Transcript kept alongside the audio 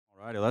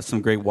Right, well, that's some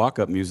great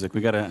walk-up music.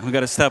 We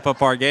gotta step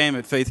up our game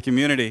at Faith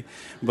Community.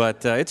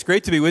 But it's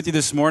great to be with you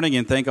this morning,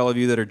 and thank all of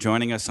you that are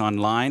joining us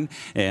online.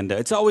 And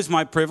it's always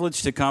my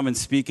privilege to come and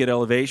speak at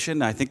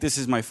Elevation. I think this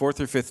is my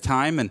fourth or fifth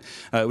time, and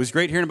it was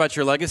great hearing about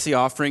your legacy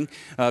offering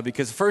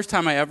because the first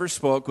time I ever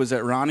spoke was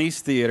at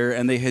Ronnie's Theater,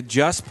 and they had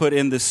just put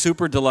in the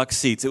super deluxe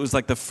seats. It was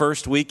like the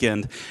first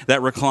weekend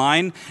that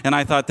recline, and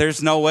I thought,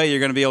 there's no way you're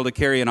going to be able to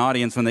carry an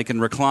audience when they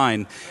can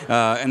recline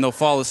and they'll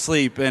fall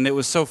asleep. And it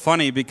was so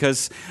funny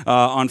because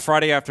on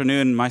Friday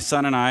afternoon, my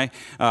son and I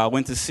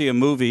went to see a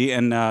movie,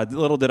 and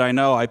little did I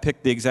know, I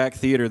picked the exact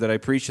theater that I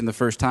preached in the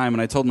first time,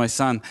 and I told my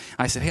son,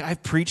 I said, hey,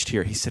 I've preached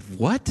here. He said,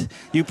 what?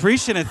 You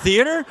preached in a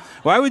theater?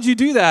 Why would you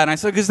do that? And I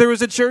said, because there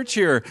was a church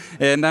here,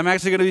 and I'm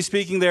actually going to be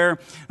speaking there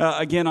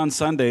again on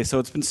Sunday, so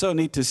it's been so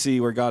neat to see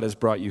where God has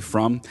brought you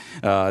from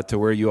to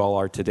where you all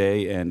are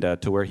today and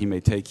to where He may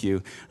take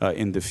you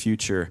in the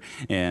future.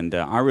 And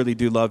I really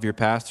do love your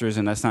pastors,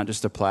 and that's not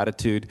just a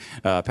platitude.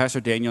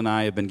 Pastor Daniel and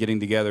I have been getting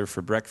together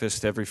for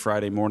breakfast every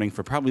Friday morning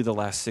for probably the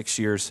last 6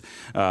 years.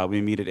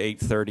 We meet at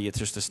 8:30. It's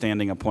just a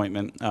standing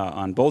appointment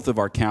on both of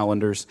our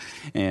calendars,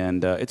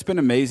 and it's been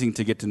amazing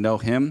to get to know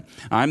him.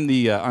 I'm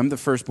the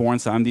firstborn,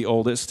 so I'm the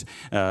oldest,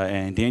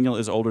 and Daniel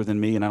is older than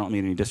me, and I don't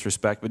mean any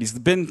disrespect, but he's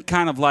been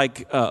kind of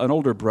like an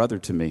older brother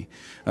to me,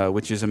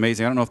 which is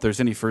amazing. I don't know if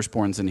there's any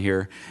firstborns in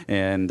here,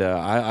 and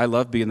I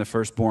love being the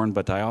firstborn,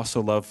 but I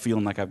also love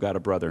feeling like I've got a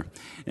brother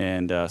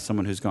and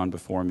someone who's gone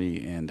before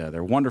me, and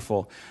they're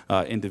wonderful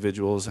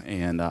individuals,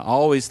 and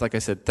always, like I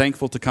said,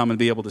 thankful to come and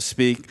be able to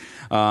speak.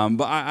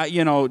 But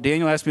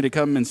Daniel asked me to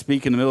come and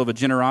speak in the middle of a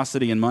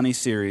generosity and money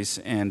series,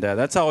 and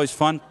that's always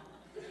fun.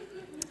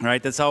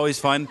 Right, that's always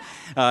fun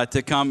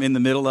to come in the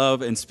middle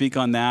of and speak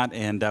on that.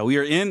 And we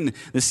are in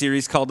the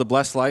series called The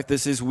Blessed Life.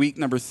 This is week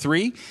number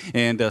 3.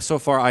 And so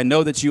far, I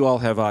know that you all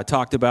have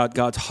talked about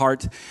God's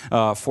heart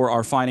for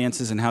our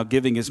finances and how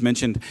giving is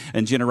mentioned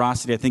and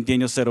generosity. I think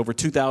Daniel said over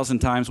 2,000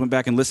 times. Went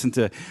back and listened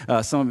to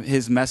some of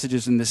his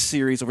messages in this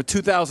series. Over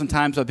 2,000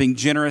 times about being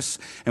generous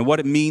and what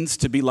it means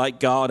to be like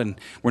God. And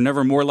we're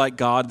never more like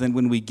God than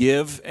when we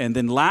give. And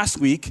then last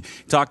week,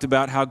 talked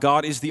about how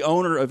God is the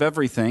owner of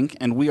everything,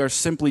 and we are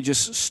simply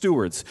just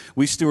stewards.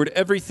 We steward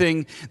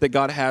everything that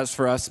God has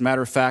for us.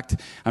 Matter of fact,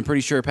 I'm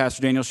pretty sure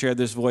Pastor Daniel shared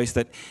this voice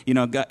that,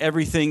 God,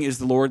 everything is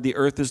the Lord, the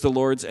earth is the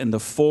Lord's, and the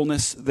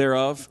fullness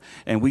thereof.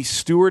 And we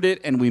steward it,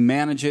 and we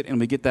manage it,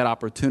 and we get that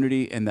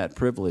opportunity and that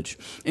privilege.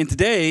 And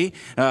today,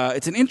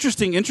 it's an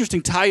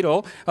interesting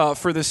title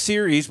for the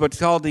series, but it's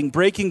called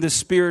Breaking the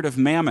Spirit of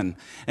Mammon.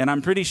 And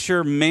I'm pretty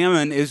sure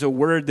mammon is a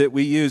word that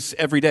we use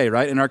every day,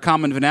 right? In our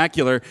common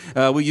vernacular,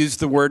 we use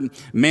the word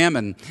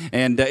mammon.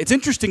 And it's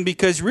interesting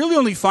because you really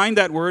only find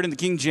that word in the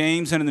King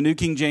James and in the New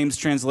King James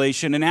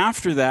translation. And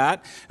after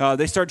that,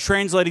 they start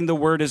translating the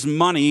word as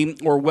money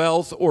or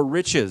wealth or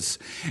riches.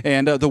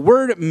 And the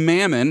word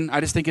mammon,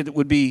 I just think it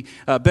would be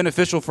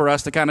beneficial for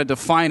us to kind of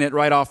define it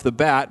right off the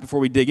bat before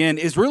we dig in,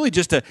 is really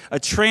just a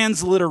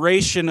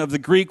transliteration of the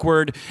Greek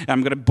word,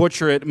 I'm going to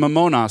butcher it,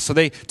 mammonos. So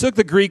they took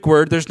the Greek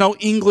word, there's no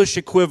English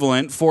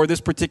equivalent for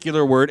this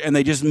particular word, and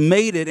they just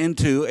made it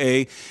into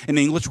an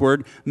English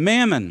word,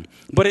 mammon.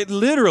 But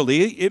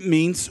it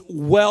means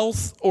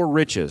wealth or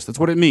riches.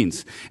 That's what it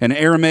means. An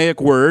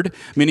Aramaic word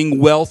meaning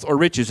wealth or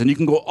riches. And you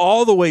can go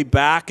all the way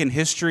back in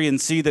history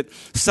and see that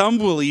some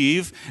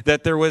believe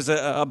that there was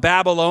a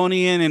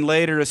Babylonian and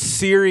later a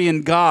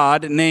Syrian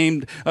god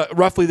named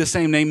roughly the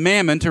same name,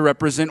 Mammon, to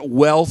represent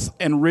wealth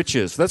and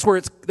riches. That's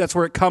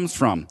where it comes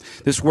from,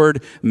 this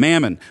word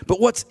mammon. But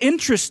what's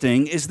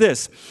interesting is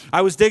this.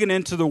 I was digging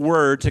into the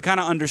word to kind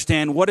of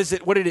understand what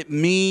did it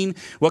mean?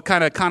 What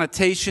kind of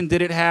connotation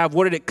did it have?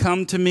 What did it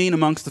come to mean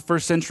amongst the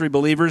first century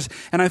believers?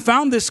 And I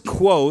found this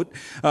quote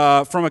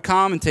from a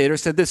commentator.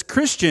 Said this: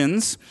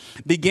 Christians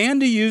began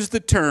to use the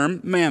term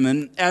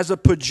mammon as a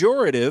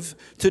pejorative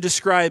to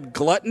describe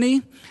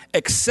gluttony,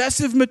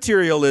 excessive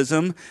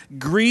materialism,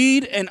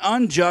 greed, and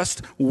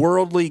unjust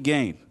worldly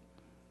gain.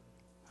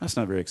 That's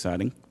not very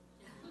exciting.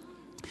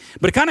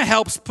 But it kind of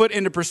helps put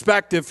into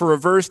perspective for a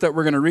verse that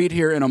we're going to read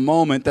here in a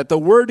moment that the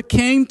word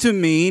came to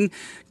mean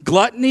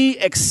gluttony,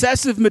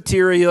 excessive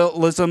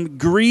materialism,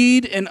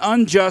 greed, and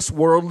unjust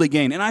worldly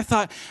gain. And I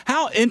thought,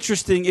 how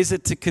interesting is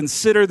it to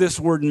consider this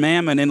word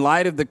mammon in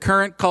light of the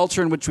current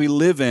culture in which we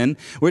live in,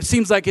 which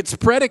seems like it's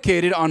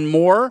predicated on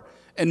more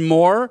and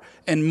more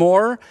and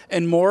more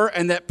and more,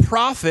 and that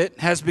profit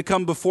has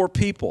become before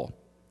people.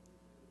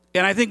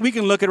 And I think we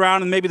can look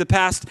around in maybe the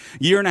past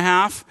year and a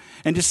half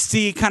and just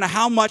see kind of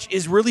how much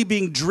is really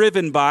being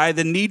driven by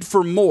the need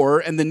for more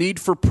and the need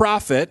for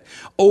profit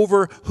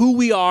over who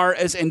we are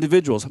as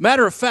individuals.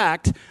 Matter of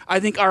fact, I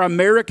think our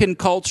American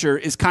culture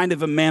is kind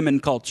of a mammon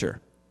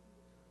culture.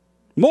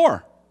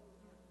 More.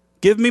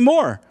 Give me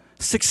more.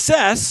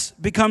 Success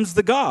becomes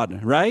the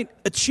God, right?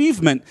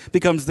 Achievement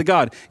becomes the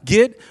God.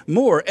 Get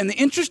more. And the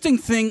interesting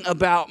thing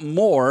about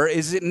more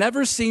is it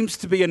never seems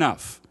to be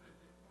enough.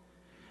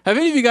 Have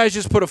any of you guys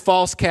just put a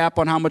false cap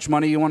on how much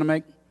money you want to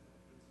make?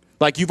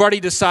 Like you've already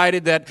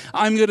decided that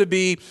I'm going to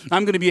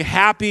be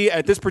happy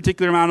at this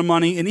particular amount of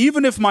money. And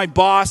even if my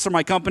boss or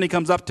my company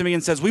comes up to me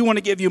and says, we want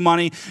to give you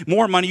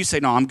more money, you say,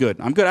 no, I'm good.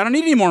 I don't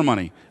need any more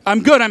money.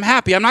 I'm good. I'm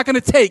happy. I'm not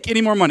going to take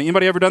any more money.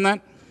 Anybody ever done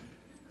that?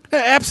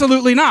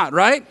 Absolutely not,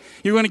 right?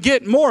 You're going to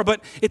get more.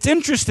 But it's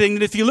interesting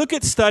that if you look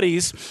at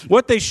studies,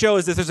 what they show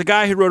is that there's a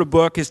guy who wrote a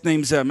book. His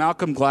name's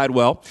Malcolm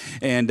Gladwell,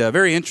 and a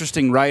very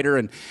interesting writer.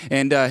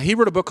 And he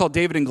wrote a book called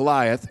David and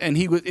Goliath. And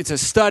it's a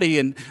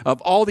study of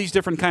all these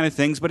different kind of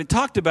things. But it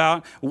talked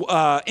about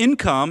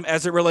income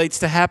as it relates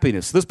to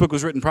happiness. This book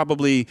was written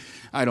probably,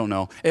 I don't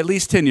know, at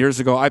least 10 years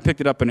ago. I picked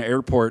it up in an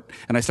airport,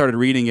 and I started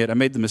reading it. I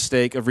made the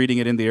mistake of reading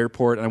it in the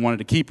airport, and I wanted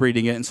to keep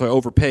reading it. And so I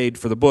overpaid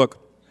for the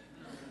book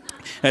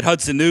at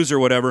Hudson News or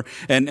whatever,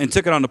 and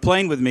took it on the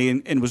plane with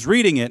me and was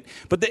reading it.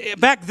 But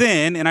back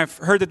then, and I've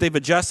heard that they've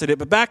adjusted it,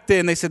 but back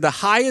then they said the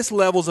highest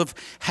levels of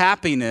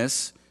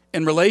happiness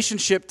in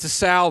relationship to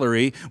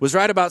salary was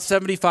right about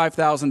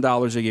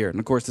 $75,000 a year. And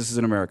of course, this is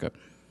in America.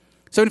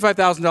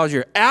 $75,000 a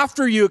year.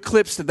 After you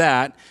eclipsed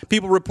that,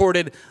 people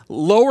reported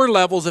lower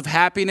levels of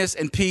happiness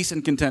and peace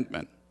and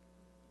contentment.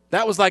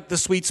 That was like the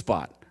sweet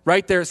spot,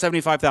 right there at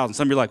 $75,000.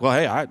 Some of you are like, well,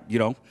 hey,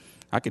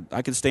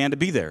 I could stand to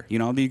be there.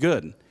 It'd be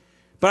good.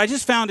 But I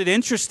just found it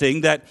interesting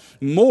that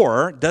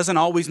more doesn't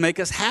always make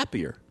us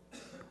happier.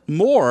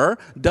 More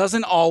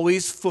doesn't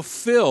always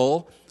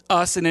fulfill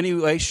us in any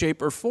way,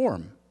 shape, or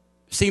form.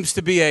 Seems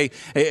to be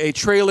a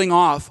trailing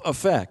off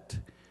effect.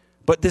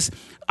 But this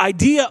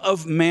idea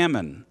of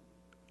mammon,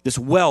 this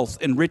wealth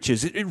and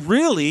riches, it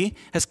really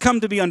has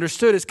come to be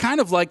understood as kind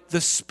of like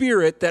the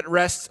spirit that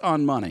rests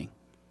on money.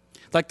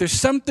 Like there's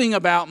something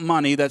about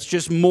money that's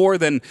just more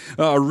than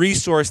a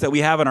resource that we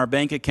have in our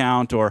bank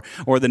account or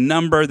the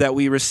number that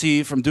we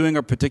receive from doing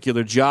a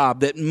particular job.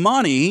 That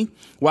money,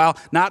 while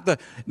not the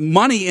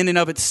money in and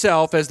of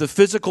itself as the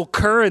physical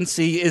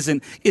currency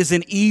isn't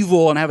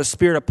evil and have a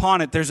spirit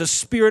upon it, there's a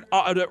spirit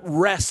that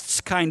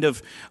rests kind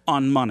of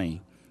on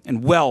money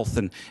and wealth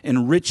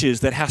and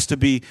riches that has to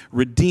be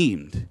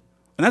redeemed.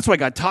 And that's why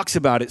God talks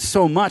about it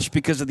so much,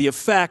 because of the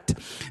effect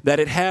that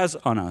it has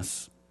on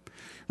us.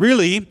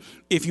 Really,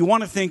 if you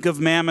want to think of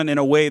mammon in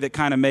a way that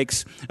kind of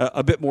makes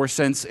a bit more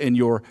sense in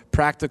your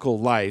practical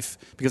life,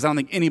 because I don't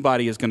think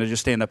anybody is going to just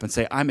stand up and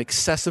say, I'm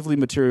excessively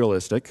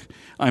materialistic,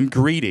 I'm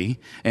greedy,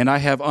 and I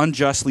have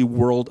unjustly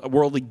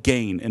worldly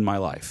gain in my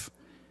life.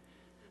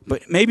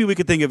 But maybe we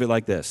could think of it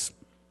like this,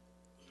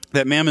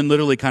 that mammon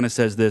literally kind of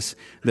says this,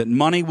 that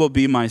money will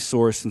be my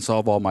source and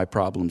solve all my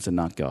problems and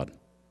not God.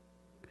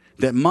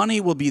 That money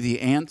will be the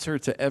answer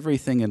to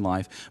everything in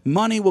life.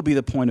 Money will be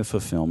the point of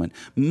fulfillment.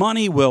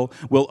 Money will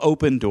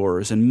open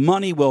doors, and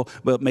money will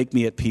make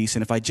me at peace.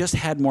 And if I just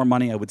had more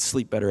money, I would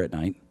sleep better at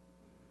night.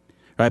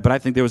 Right? But I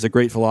think there was a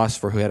great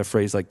philosopher who had a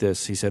phrase like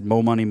this. He said,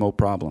 "Mo money, mo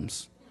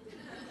problems."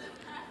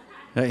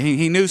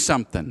 He knew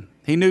something.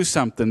 He knew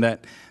something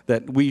that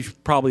we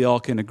probably all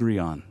can agree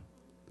on.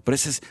 But it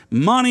says,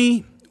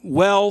 money,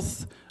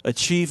 wealth,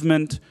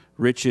 achievement,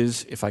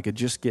 riches, if I could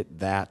just get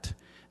that,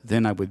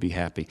 then I would be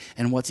happy.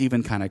 And what's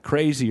even kind of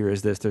crazier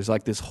is this. There's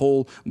like this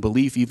whole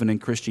belief even in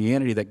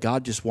Christianity that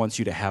God just wants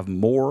you to have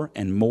more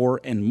and more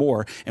and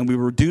more. And we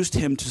reduced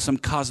him to some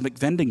cosmic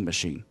vending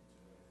machine.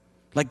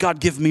 Like, God,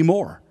 give me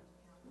more.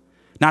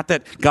 Not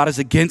that God is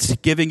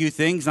against giving you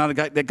things. Not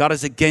that God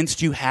is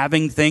against you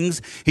having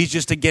things. He's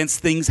just against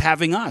things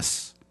having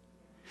us.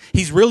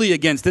 He's really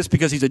against this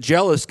because he's a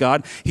jealous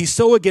God. He's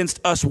so against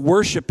us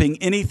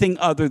worshiping anything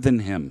other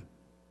than him.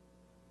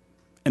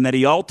 And that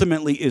he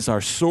ultimately is our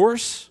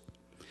source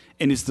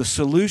and is the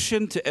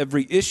solution to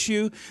every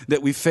issue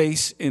that we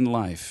face in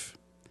life.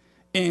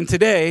 And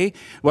today,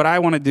 what I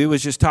want to do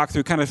is just talk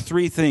through kind of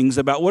three things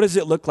about what does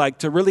it look like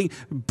to really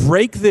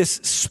break this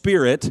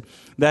spirit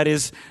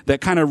that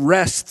kind of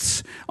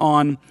rests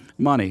on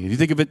money. If you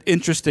think of it,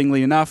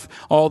 interestingly enough,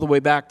 all the way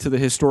back to the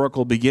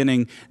historical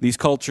beginning, these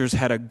cultures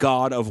had a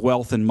god of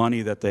wealth and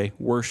money that they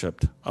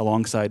worshipped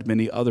alongside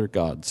many other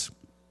gods.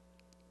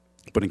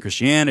 But in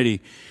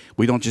Christianity,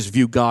 we don't just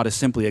view God as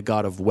simply a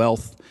God of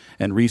wealth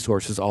and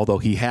resources, although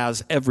he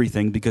has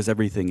everything because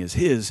everything is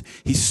his.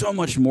 He's so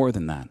much more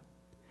than that.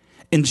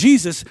 And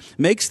Jesus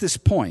makes this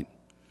point.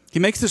 He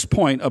makes this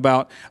point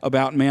about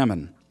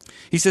mammon.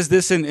 He says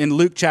this in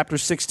Luke chapter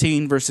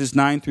 16, verses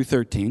 9 through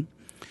 13.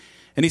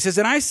 And he says,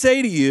 "And I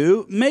say to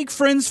you, make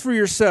friends for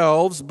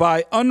yourselves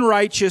by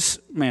unrighteous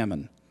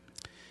mammon,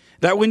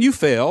 that when you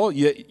fail,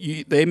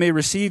 they may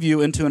receive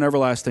you into an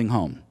everlasting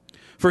home.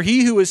 For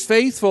he who is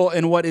faithful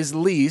in what is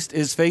least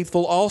is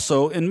faithful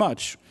also in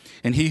much.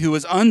 And he who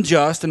is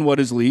unjust in what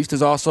is least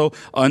is also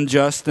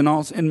unjust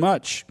in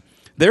much.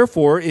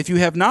 Therefore, if you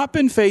have not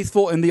been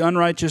faithful in the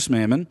unrighteous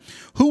mammon,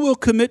 who will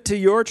commit to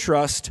your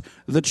trust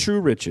the true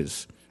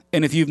riches?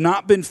 And if you've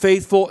not been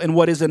faithful in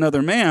what is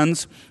another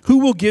man's, who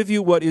will give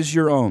you what is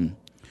your own?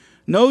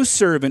 No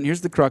servant,"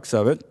 here's the crux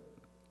of it,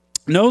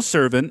 "no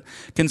servant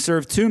can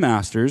serve two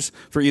masters,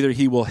 for either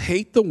he will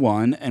hate the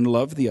one and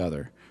love the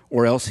other,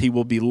 or else he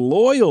will be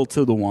loyal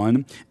to the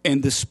one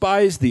and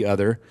despise the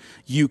other.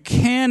 You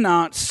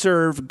cannot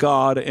serve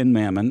God and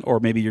mammon, or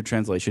maybe your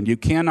translation, you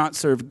cannot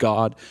serve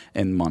God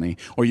and money,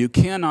 or you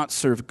cannot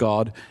serve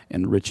God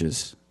and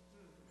riches.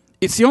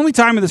 It's the only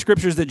time in the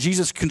scriptures that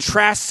Jesus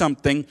contrasts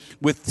something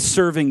with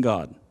serving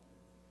God.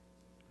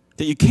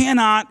 That you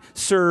cannot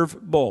serve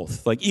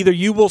both. Like either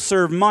you will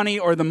serve money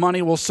or the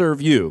money will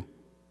serve you.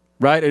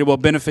 Right? It will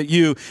benefit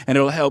you and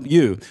it will help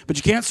you. But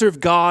you can't serve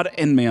God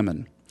and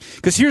mammon.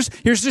 Because here's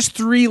just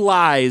three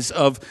lies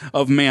of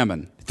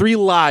mammon. Three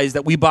lies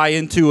that we buy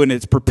into and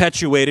it's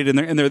perpetuated,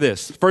 and they're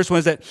this. The first one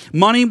is that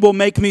money will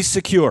make me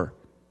secure.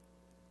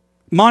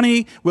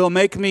 Money will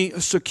make me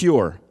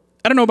secure.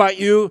 I don't know about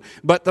you,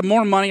 but the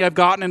more money I've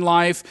gotten in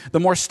life, the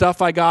more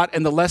stuff I got,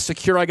 and the less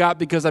secure I got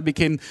because I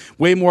became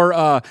way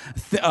more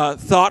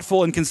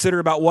thoughtful and considerate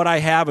about what I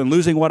have and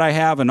losing what I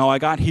have. And I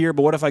got here,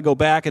 but what if I go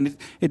back? And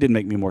it didn't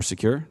make me more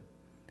secure.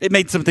 It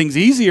made some things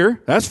easier,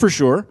 that's for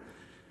sure.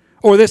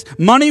 Or this,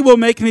 money will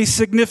make me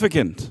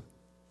significant.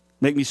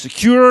 Make me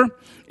secure,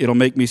 it'll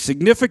make me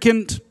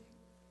significant.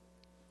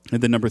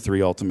 And then number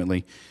three,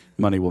 ultimately,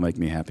 money will make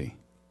me happy.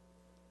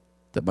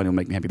 That money will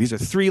make me happy. These are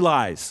three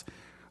lies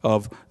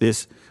of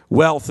this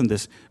wealth and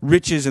this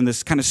riches and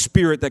this kind of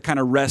spirit that kind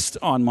of rests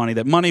on money.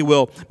 That money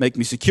will make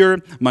me secure,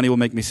 money will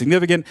make me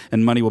significant,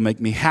 and money will make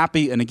me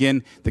happy. And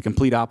again, the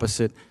complete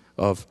opposite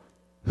of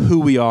who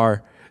we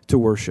are to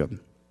worship.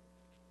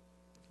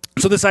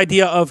 So this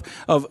idea of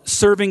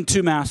serving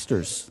two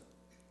masters.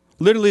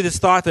 Literally this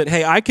thought that,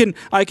 hey, I can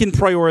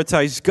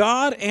prioritize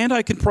God and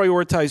I can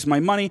prioritize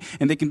my money,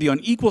 and they can be on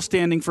equal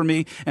standing for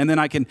me, and then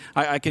I can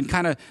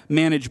kind of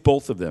manage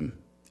both of them.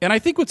 And I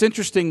think what's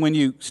interesting when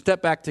you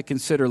step back to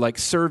consider like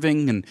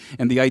serving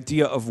and the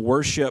idea of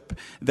worship,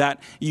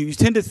 that you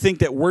tend to think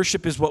that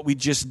worship is what we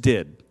just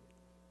did,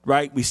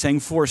 right? We sang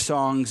 4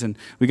 songs and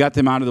we got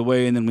them out of the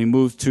way, and then we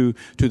moved to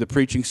the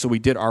preaching, so we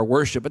did our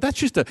worship. But that's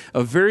just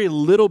a very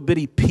little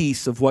bitty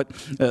piece of what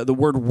the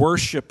word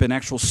worship and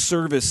actual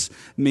service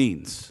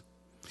means.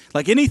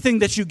 Like anything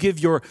that you give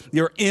your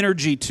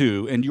energy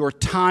to and your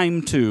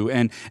time to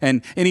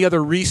and any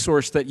other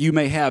resource that you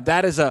may have,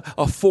 that is a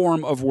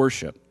form of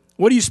worship.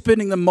 What are you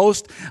spending the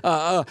most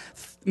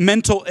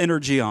mental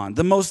energy on,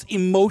 the most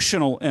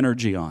emotional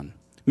energy on?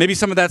 Maybe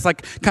some of that's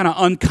like kind of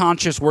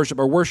unconscious worship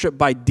or worship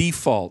by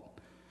default.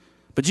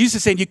 But Jesus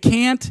is saying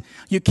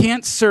you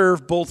can't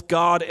serve both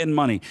God and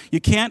money.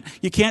 You can't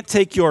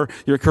take your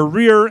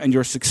career and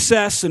your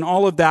success and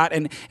all of that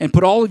and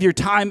put all of your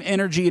time,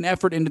 energy, and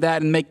effort into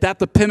that and make that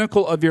the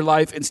pinnacle of your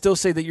life and still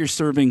say that you're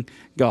serving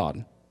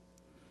God.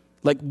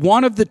 Like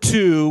one of the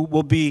two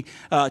will be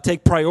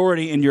take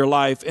priority in your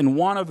life, and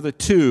one of the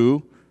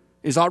two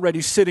is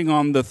already sitting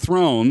on the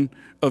throne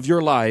of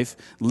your life,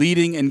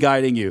 leading and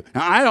guiding you.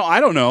 Now, I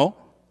don't know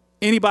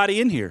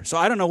anybody in here, so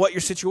I don't know what your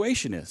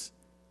situation is.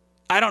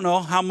 I don't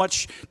know how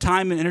much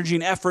time and energy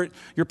and effort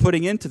you're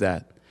putting into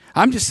that.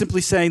 I'm just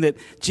simply saying that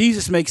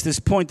Jesus makes this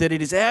point that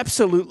it is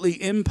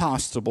absolutely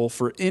impossible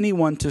for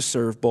anyone to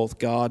serve both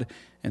God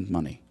and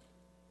money.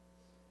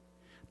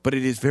 But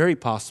it is very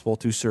possible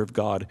to serve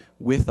God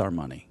with our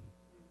money.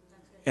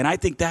 And I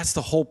think that's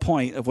the whole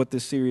point of what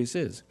this series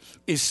is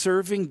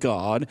serving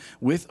God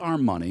with our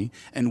money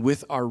and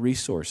with our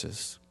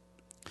resources.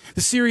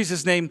 The series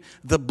is named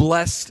The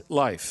Blessed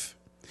Life.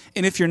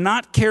 And if you're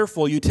not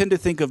careful, you tend to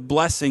think of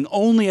blessing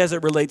only as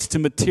it relates to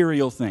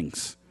material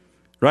things.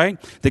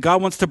 Right? That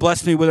God wants to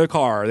bless me with a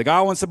car. That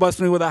God wants to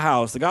bless me with a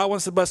house. That God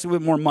wants to bless me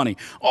with more money.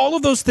 All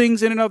of those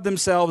things in and of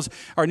themselves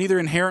are neither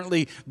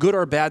inherently good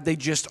or bad. They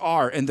just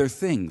are, and they're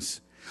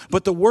things.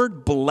 But the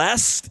word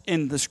blessed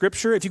in the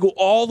scripture, if you go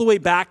all the way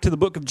back to the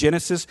book of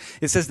Genesis,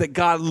 it says that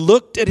God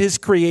looked at his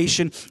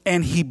creation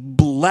and he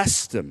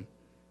blessed them.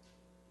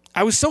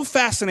 I was so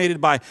fascinated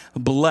by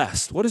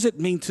blessed. What does it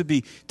mean to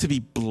be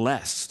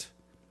blessed?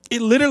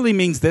 It literally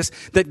means this,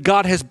 that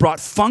God has brought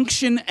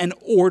function and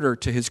order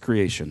to his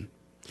creation.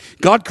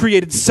 God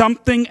created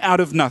something out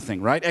of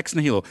nothing, right? Ex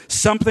nihilo,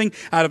 something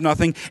out of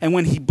nothing. And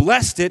when he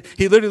blessed it,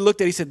 he literally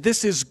looked at it, he said,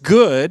 this is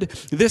good,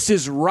 this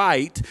is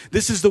right,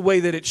 this is the way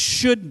that it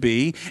should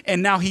be.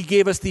 And now he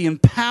gave us the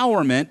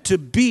empowerment to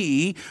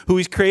be who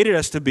he's created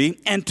us to be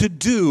and to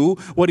do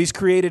what he's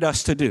created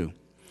us to do.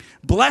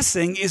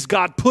 Blessing is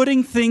God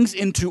putting things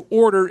into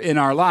order in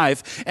our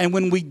life. And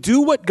when we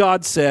do what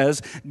God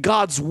says,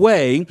 God's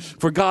way,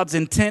 for God's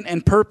intent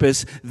and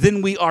purpose,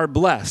 then we are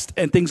blessed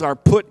and things are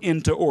put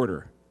into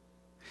order.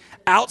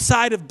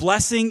 Outside of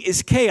blessing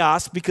is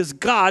chaos because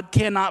God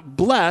cannot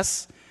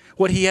bless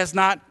what he has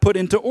not put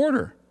into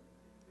order.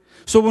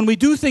 So when we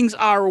do things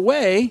our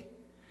way,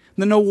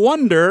 then no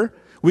wonder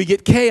we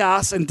get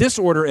chaos and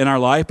disorder in our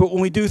life. But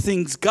when we do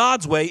things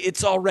God's way,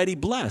 it's already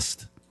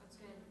blessed.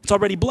 It's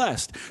already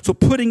blessed. So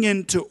putting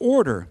into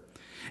order.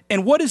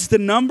 And what is the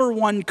number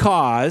one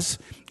cause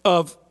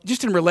of,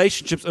 just in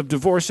relationships, of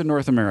divorce in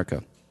North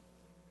America?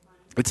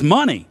 It's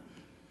money.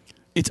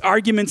 It's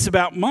arguments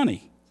about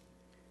money.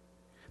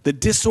 The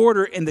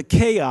disorder and the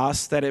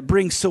chaos that it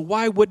brings. So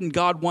why wouldn't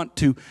God want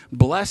to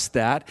bless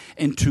that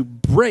and to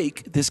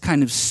break this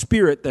kind of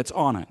spirit that's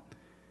on it?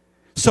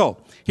 So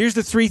here's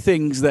the three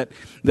things that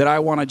I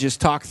want to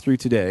just talk through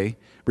today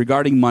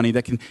regarding money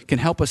that can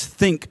help us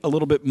think a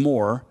little bit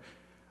more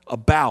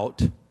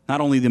about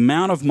not only the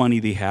amount of money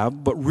they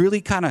have, but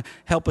really kind of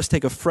help us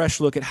take a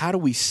fresh look at how do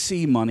we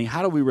see money,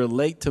 how do we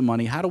relate to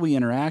money, how do we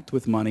interact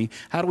with money,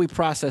 how do we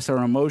process our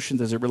emotions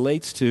as it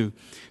relates to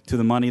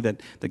the money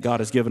that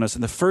God has given us.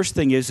 And the first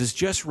thing is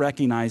just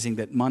recognizing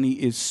that money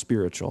is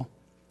spiritual.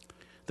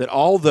 That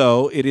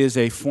although it is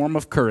a form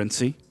of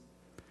currency,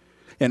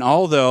 and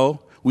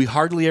although we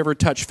hardly ever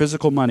touch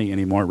physical money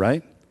anymore,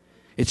 right?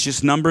 It's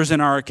just numbers in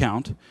our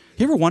account.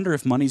 You ever wonder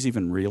if money's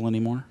even real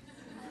anymore?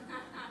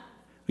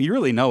 You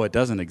really know it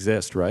doesn't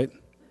exist, right?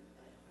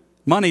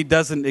 Money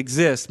doesn't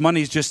exist.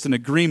 Money's just an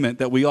agreement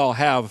that we all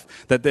have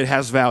that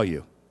has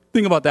value.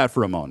 Think about that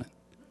for a moment.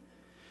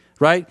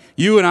 Right?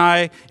 You and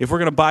I, if we're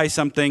going to buy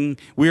something,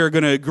 we are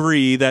going to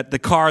agree that the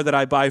car that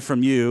I buy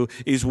from you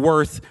is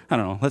worth, I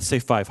don't know, let's say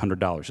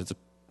 $500. It's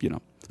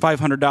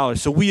 $500.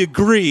 So we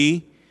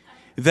agree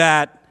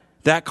that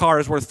car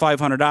is worth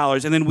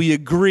 $500, and then we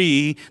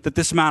agree that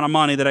this amount of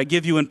money that I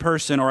give you in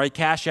person or I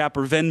Cash App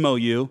or Venmo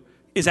you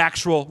is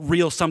actual,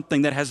 real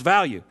something that has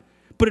value.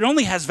 But it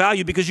only has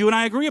value because you and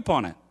I agree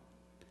upon it.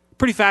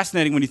 Pretty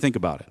fascinating when you think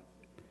about it.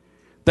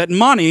 That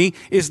money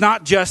is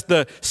not just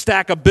the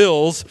stack of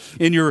bills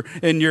in your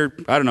I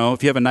don't know,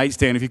 if you have a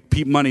nightstand, if you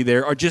keep money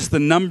there, or just the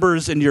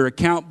numbers in your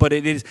account, but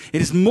it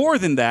is more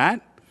than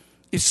that.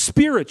 It's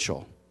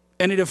spiritual.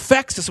 And it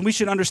affects us, and we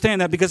should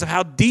understand that because of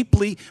how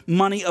deeply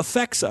money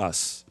affects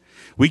us.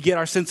 We get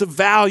our sense of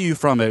value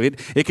from it.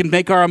 It can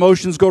make our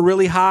emotions go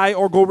really high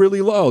or go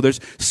really low.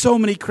 There's so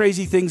many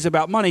crazy things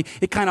about money.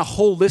 It kind of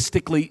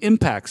holistically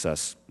impacts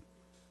us.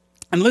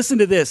 And listen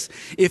to this.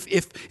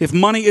 If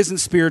money isn't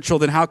spiritual,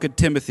 then how could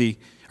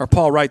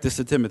Paul write this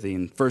to Timothy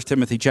in 1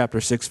 Timothy chapter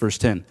 6, verse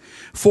 10?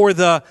 For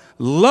the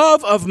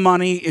love of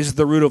money is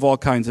the root of all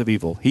kinds of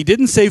evil. He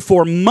didn't say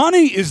for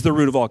money is the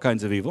root of all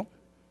kinds of evil.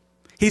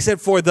 He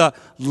said for the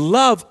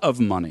love of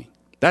money.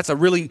 That's a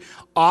really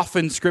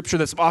often scripture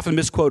that's often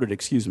misquoted,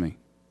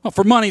 Oh,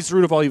 for money is the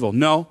root of all evil.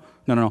 No.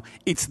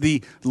 It's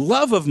the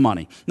love of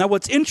money. Now,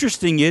 what's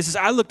interesting is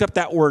I looked up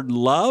that word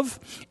love.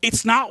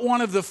 It's not one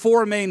of the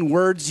four main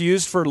words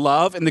used for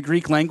love in the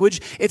Greek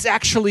language. It's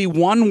actually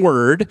one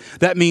word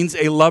that means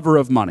a lover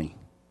of money.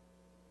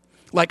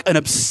 Like an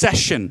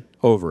obsession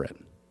over it.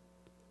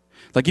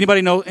 Like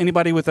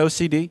anybody with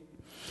OCD?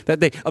 That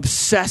they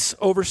obsess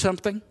over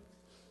something?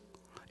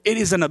 It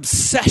is an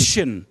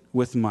obsession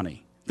with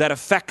money that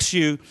affects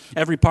you,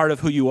 every part of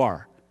who you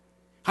are.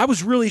 I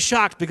was really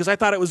shocked because I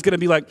thought it was going to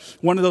be like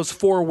one of those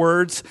four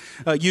words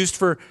used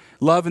for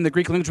love in the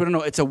Greek language. But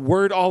no, it's a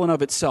word all in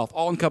of itself,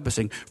 all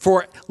encompassing.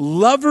 For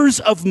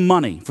lovers of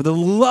money, for the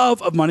love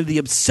of money, the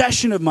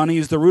obsession of money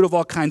is the root of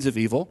all kinds of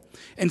evil.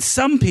 And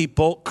some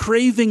people,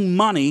 craving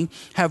money,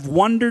 have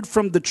wandered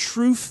from the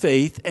true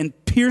faith and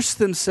pierced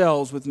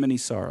themselves with many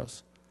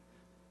sorrows.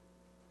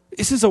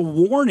 This is a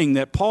warning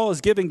that Paul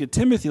is giving to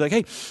Timothy. Like,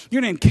 hey,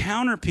 you're going to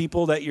encounter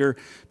people that you're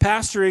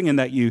pastoring and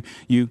that you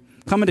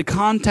come into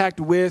contact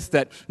with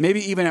that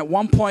maybe even at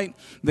one point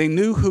they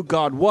knew who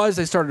God was.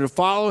 They started to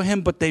follow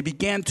him, but they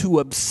began to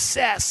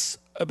obsess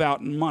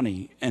about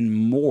money and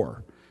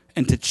more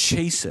and to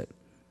chase it.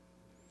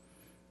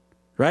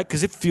 Right?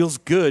 Because it feels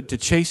good to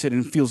chase it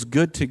and it feels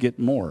good to get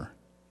more.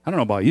 I don't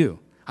know about you.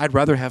 I'd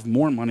rather have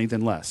more money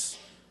than less.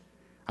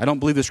 I don't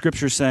believe the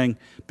scripture is saying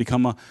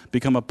become a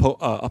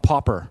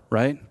pauper,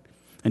 right?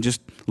 And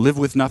just live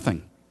with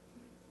nothing.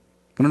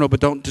 I don't know, but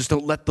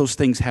don't let those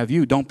things have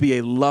you. Don't be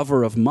a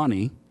lover of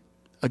money.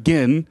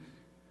 Again,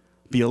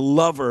 be a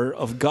lover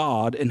of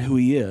God and who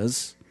he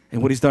is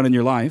and what he's done in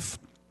your life.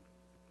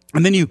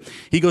 And then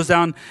he goes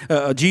down,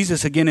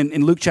 Jesus again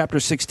in Luke chapter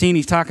 16,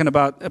 he's talking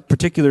about a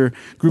particular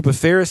group of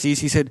Pharisees.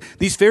 He said,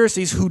 these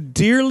Pharisees who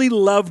dearly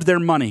loved their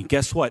money.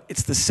 Guess what?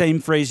 It's the same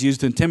phrase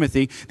used in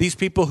Timothy. These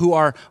people who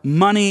are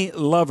money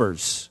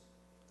lovers,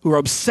 who are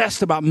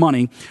obsessed about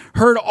money,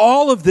 heard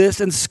all of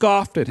this and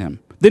scoffed at him.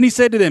 Then he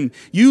said to them,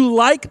 you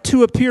like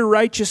to appear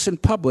righteous in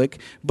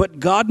public, but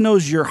God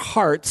knows your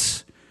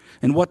hearts,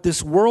 and what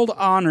this world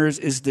honors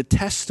is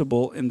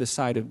detestable in the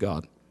sight of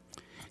God.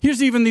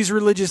 Here's even these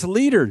religious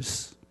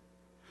leaders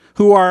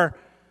who are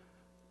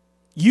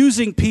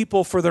using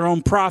people for their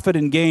own profit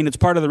and gain. It's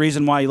part of the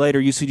reason why later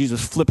you see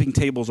Jesus flipping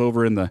tables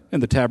over in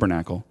the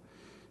tabernacle,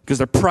 because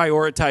they're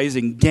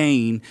prioritizing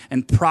gain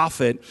and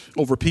profit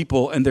over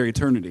people and their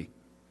eternity.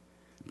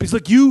 He's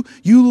like, you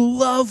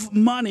love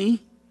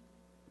money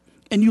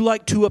and you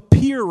like to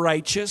appear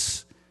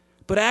righteous,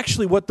 but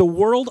actually what the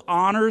world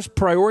honors,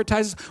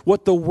 prioritizes,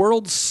 what the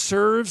world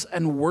serves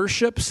and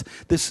worships,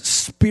 this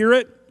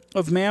spirit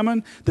of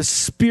mammon, the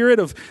spirit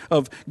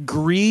of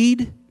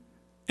greed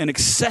and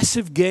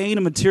excessive gain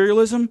and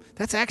materialism,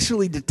 that's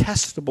actually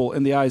detestable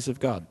in the eyes of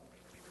God.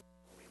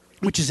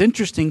 Which is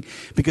interesting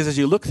because as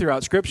you look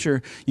throughout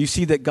Scripture, you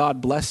see that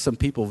God blessed some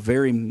people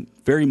very,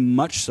 very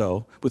much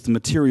so with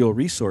material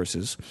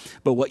resources.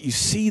 But what you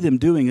see them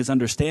doing is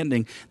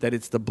understanding that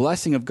it's the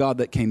blessing of God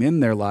that came in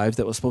their lives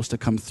that was supposed to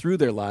come through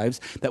their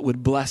lives that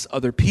would bless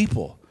other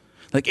people.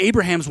 Like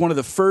Abraham's one of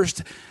the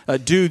first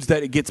dudes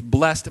that gets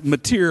blessed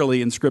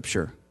materially in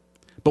Scripture.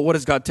 But what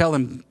does God tell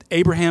him?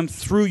 Abraham,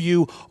 through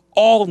you,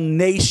 all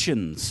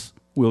nations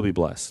will be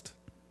blessed.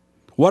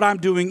 What I'm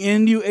doing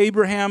in you,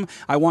 Abraham,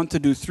 I want to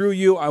do through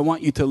you. I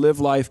want you to live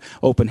life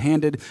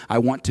open-handed. I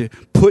want to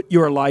put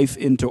your life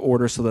into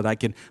order so that I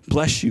can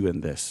bless you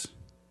in this.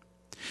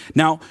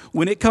 Now,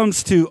 when it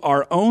comes to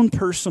our own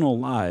personal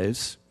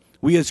lives,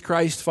 we as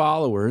Christ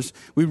followers,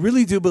 we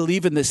really do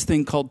believe in this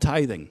thing called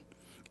tithing.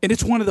 And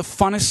it's one of the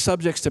funnest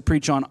subjects to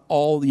preach on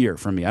all year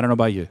for me. I don't know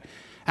about you.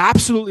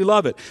 Absolutely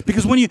love it.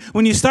 Because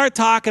when you start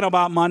talking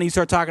about money, you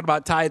start talking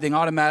about tithing,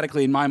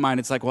 automatically in my mind,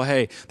 it's like, well,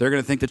 hey, they're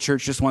going to think the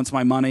church just wants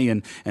my money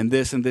and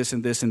this and this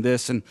and this and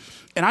this. And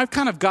I've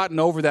kind of gotten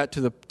over that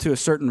to a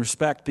certain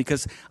respect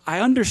because I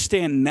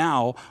understand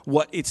now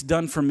what it's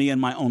done for me in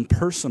my own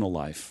personal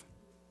life.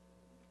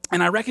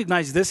 And I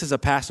recognize this as a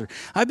pastor.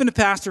 I've been a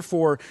pastor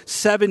for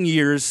 7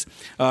 years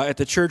at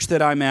the church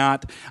that I'm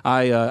at.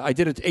 I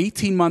did an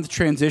 18-month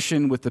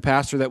transition with the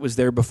pastor that was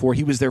there before.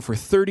 He was there for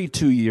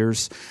 32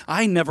 years.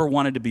 I never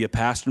wanted to be a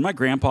pastor. My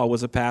grandpa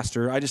was a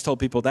pastor. I just told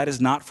people that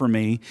is not for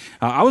me.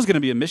 I was going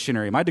to be a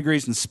missionary. My degree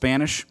is in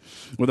Spanish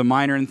with a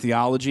minor in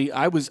theology.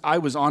 I was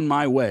on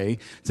my way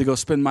to go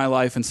spend my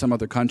life in some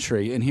other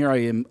country, and here I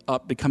am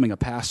up becoming a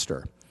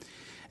pastor.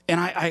 And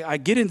I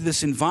get into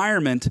this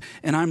environment,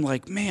 and I'm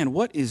like, man,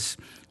 what is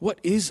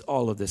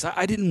all of this?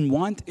 I didn't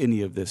want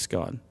any of this,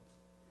 God.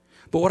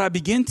 But what I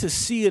begin to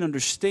see and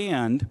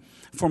understand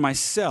for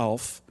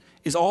myself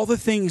is all the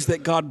things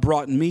that God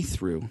brought me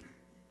through.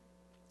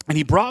 And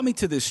he brought me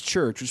to this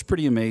church, which was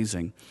pretty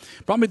amazing.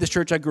 Brought me to this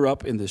church. I grew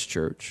up in this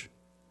church.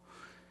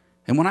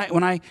 And when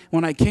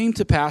I came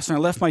to pastor, and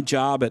I left my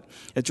job at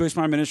Joyce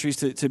Meyer Ministries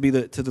to be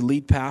the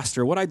lead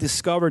pastor, what I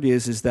discovered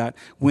is that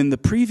when the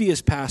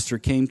previous pastor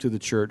came to the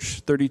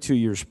church 32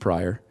 years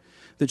prior,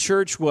 the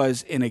church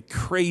was in a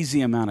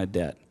crazy amount of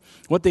debt.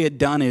 What they had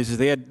done is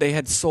they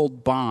had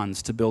sold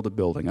bonds to build a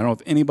building. I don't know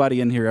if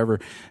anybody in here ever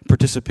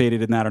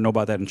participated in that or know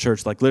about that in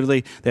church. Like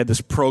literally, they had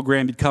this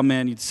program. You'd come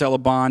in, you'd sell a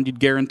bond,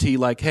 you'd guarantee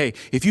like, hey,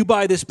 if you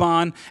buy this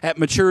bond at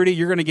maturity,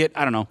 you're going to get,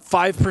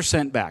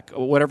 5% back,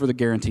 or whatever the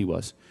guarantee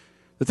was.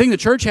 The thing the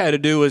church had to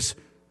do was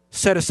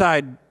set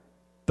aside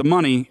the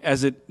money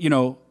as it,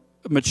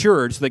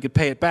 matured so they could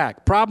pay it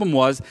back. Problem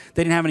was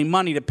they didn't have any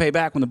money to pay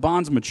back when the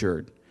bonds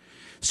matured.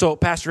 So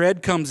Pastor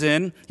Ed comes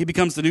in. He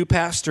becomes the new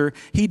pastor.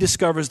 He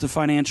discovers the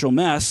financial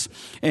mess.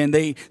 And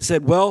they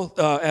said, well,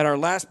 at our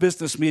last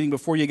business meeting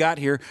before you got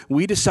here,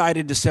 we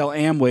decided to sell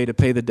Amway to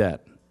pay the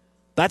debt.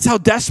 That's how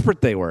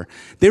desperate they were.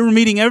 They were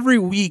meeting every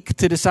week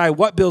to decide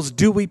what bills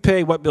do we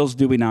pay, what bills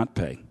do we not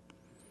pay.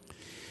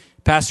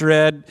 Pastor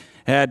Ed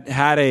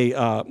had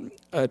a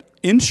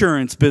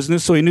insurance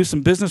business, so he knew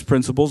some business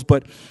principles,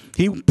 but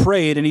he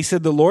prayed and he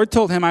said, the Lord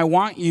told him, I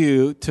want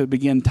you to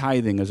begin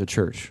tithing as a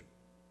church.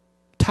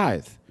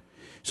 Tithe.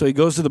 So he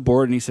goes to the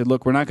board and he said,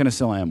 look, we're not going to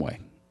sell Amway.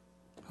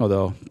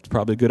 Although it's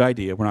probably a good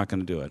idea, we're not going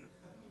to do it.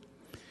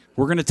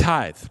 We're going to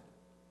tithe.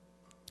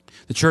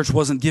 The church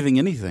wasn't giving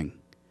anything.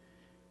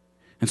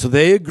 And so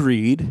they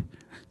agreed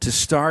to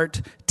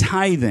start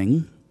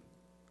tithing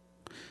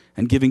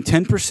and giving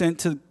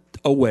 10%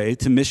 away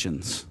to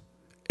missions.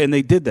 And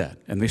they did that.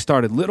 And they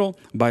started little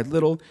by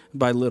little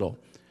by little.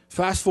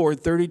 Fast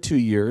forward 32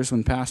 years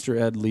when Pastor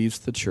Ed leaves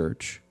the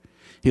church.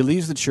 He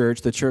leaves the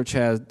church. The church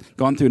has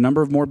gone through a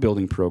number of more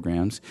building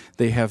programs.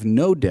 They have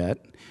no debt.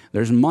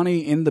 There's money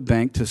in the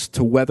bank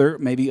to weather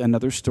maybe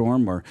another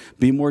storm or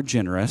be more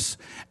generous.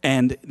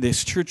 And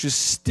this church is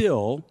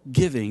still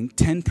giving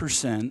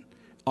 10%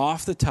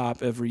 off the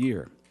top every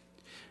year.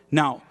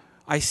 Now,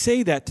 I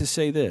say that to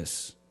say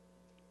this.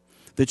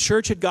 The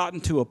church had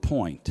gotten to a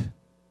point,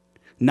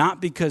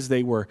 not because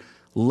they were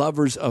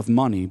lovers of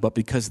money, but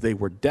because they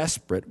were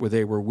desperate, where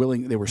they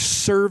were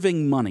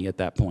serving money at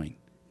that point.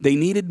 They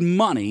needed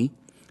money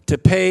to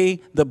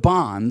pay the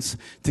bonds,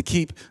 to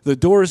keep the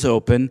doors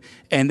open,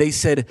 and they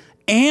said,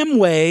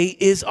 Amway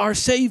is our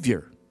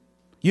Savior.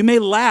 You may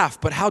laugh,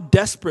 but how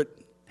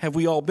desperate have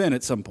we all been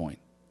at some point?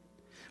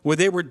 Where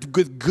they were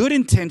with good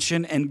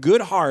intention and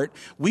good heart,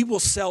 we will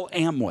sell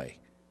Amway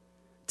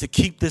to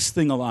keep this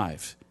thing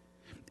alive.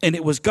 And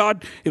it was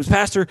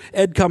Pastor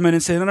Ed coming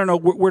and saying, no,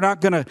 we're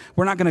not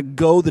gonna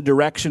go the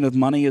direction of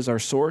money as our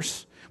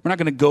source. We're not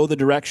gonna go the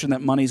direction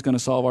that money is gonna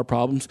solve our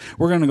problems.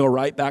 We're gonna go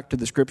right back to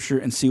the scripture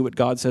and see what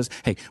God says.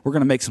 Hey, we're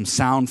gonna make some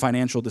sound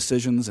financial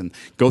decisions and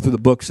go through the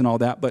books and all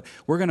that, but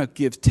we're gonna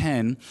give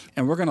 10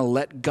 and we're gonna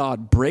let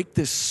God break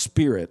this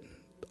spirit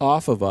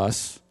off of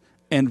us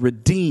and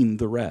redeem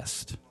the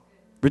rest.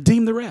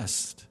 Redeem the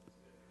rest.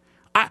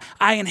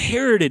 I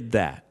inherited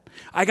that.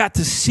 I got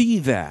to see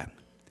that.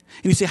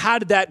 And you say, how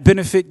did that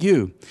benefit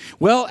you?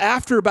 Well,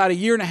 after about a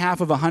year and a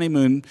half of a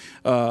honeymoon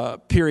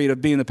period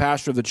of being the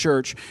pastor of the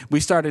church, we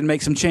started to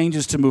make some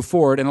changes to move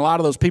forward. And a lot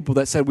of those people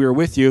that said we were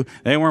with you,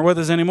 they weren't with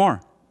us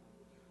anymore.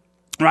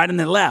 Right, and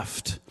they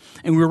left.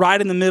 And we were right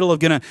in the middle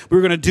of we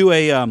were gonna do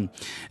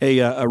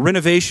a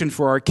renovation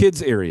for our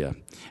kids area.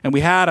 And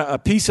we had a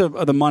piece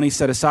of the money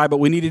set aside, but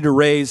we needed to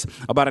raise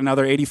about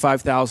another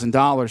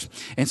 $85,000.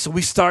 And so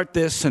we start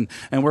this, and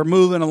we're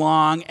moving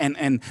along,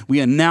 and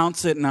we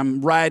announce it, and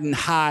I'm riding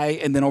high.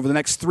 And then over the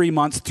next 3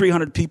 months,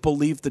 300 people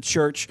leave the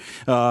church,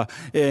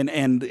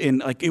 and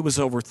like it was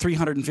over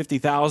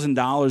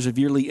 $350,000 of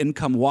yearly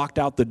income walked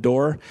out the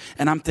door.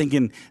 And I'm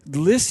thinking,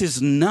 this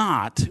is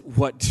not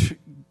what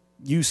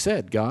you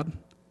said, God.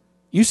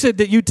 You said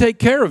that you'd take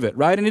care of it,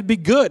 right? And it'd be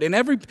good.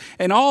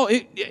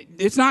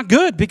 It's not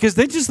good because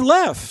they just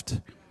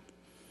left.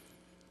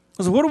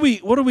 I said, what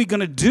are we going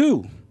to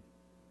do?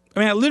 I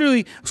mean, I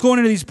literally was going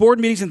into these board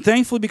meetings, and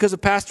thankfully because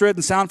of Pastor Ed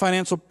and sound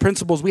financial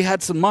principles, we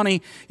had some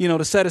money,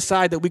 to set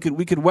aside that we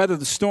could weather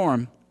the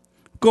storm.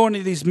 Going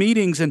to these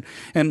meetings, and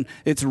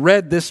it's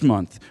red this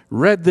month.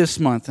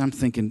 I'm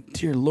thinking,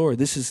 dear Lord,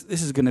 this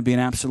is going to be an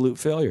absolute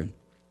failure.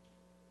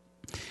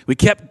 We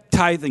kept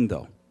tithing,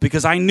 though,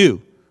 because I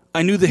knew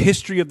the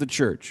history of the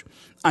church.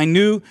 I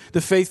knew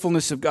the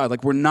faithfulness of God.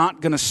 Like, we're not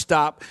going to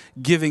stop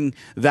giving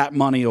that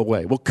money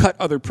away. We'll cut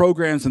other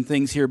programs and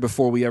things here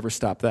before we ever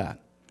stop that.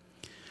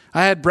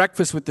 I had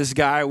breakfast with this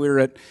guy. We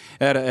were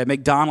at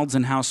McDonald's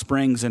in House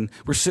Springs, and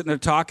we're sitting there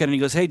talking, and he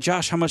goes, hey,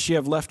 Josh, how much do you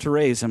have left to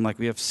raise? I'm like,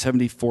 we have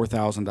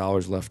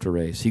 $74,000 left to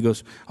raise. He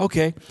goes,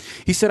 okay.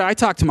 He said, I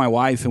talked to my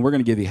wife, and we're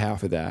going to give you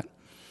half of that.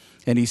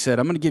 And he said,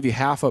 I'm going to give you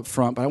half up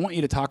front, but I want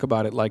you to talk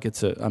about it like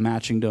it's a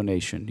matching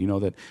donation.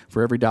 That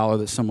for every dollar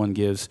that someone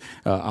gives,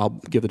 I'll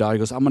give the dollar. He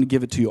goes, I'm going to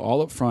give it to you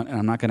all up front, and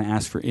I'm not going to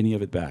ask for any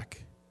of it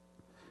back.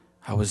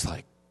 I was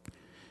like,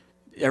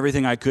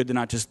 everything I could to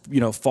not just,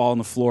 fall on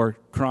the floor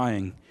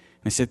crying.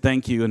 And I said,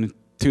 thank you. And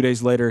 2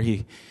 days later,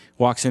 he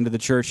walks into the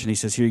church, and he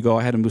says, here you go.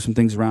 I had to move some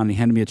things around. And he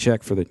handed me a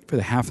check for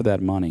the half of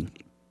that money.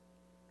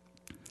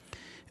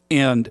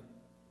 And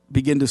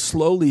begin to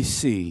slowly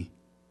see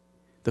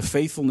the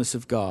faithfulness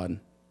of God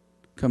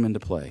come into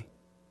play.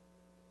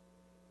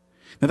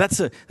 Now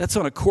that's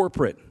on a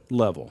corporate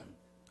level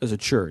as a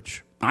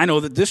church. I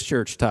know that this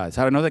church tithes.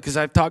 How do I know that? Because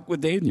I've talked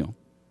with Daniel.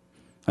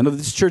 I know that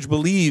this church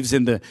believes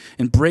in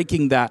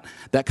breaking that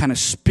kind of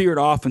spirit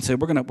off and say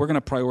we're gonna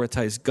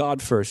prioritize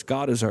God first.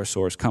 God is our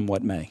source, come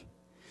what may.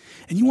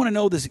 And you want to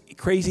know this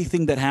crazy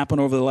thing that happened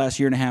over the last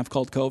year and a half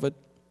called COVID?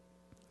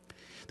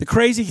 The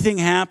crazy thing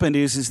happened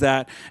is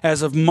that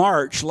as of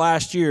March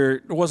last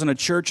year, there wasn't a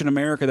church in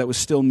America that was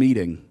still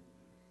meeting,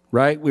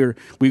 right?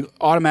 We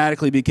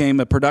automatically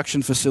became a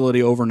production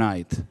facility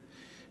overnight.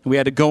 We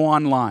had to go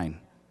online,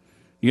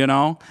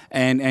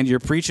 and you're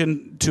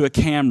preaching to a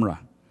camera,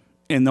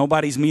 and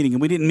nobody's meeting.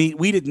 And we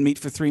didn't meet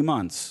for 3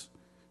 months.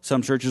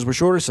 Some churches were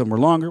shorter, some were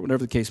longer,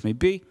 whatever the case may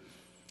be.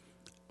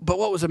 But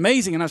what was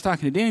amazing, and I was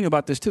talking to Daniel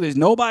about this too, there's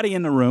nobody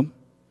in the room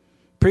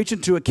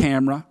preaching to a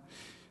camera.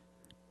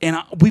 And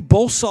we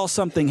both saw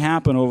something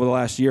happen over the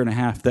last year and a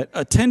half, that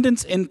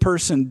attendance in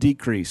person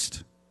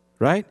decreased,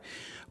 right?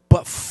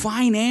 But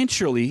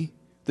financially,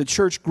 the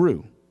church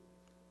grew.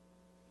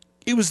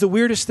 It was the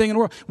weirdest thing in the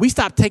world. We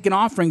stopped taking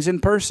offerings in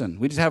person.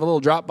 We just have a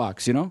little drop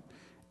box,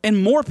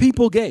 and more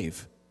people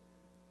gave.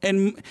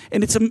 And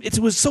it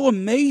was so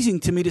amazing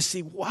to me to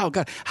see, wow,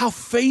 God, how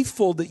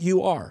faithful that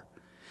you are.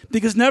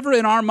 Because never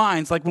in our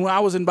minds, like when I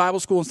was in Bible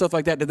school and stuff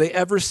like that, did they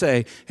ever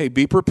say, hey,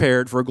 be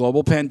prepared for a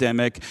global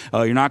pandemic.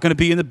 You're not going to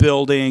be in the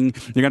building.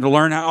 You're going to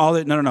learn all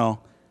that.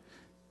 No.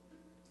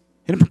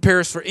 He didn't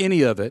prepare us for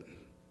any of it.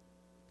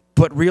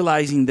 But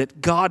realizing that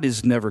God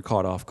is never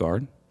caught off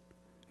guard.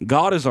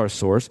 God is our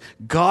source.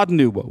 God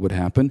knew what would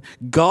happen.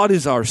 God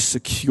is our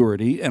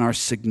security and our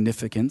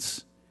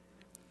significance.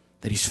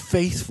 That he's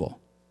faithful.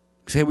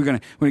 Say, we're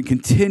going to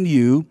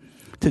continue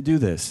to do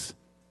this.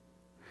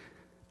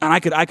 And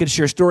I could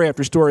share story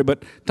after story,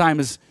 but time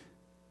is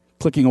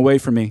clicking away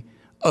from me,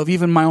 of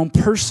even my own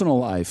personal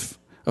life,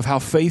 of how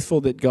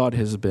faithful that God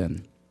has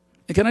been.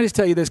 And can I just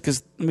tell you this,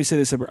 because let me say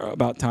this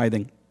about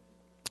tithing.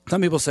 Some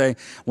people say,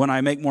 when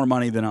I make more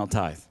money, then I'll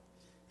tithe.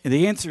 And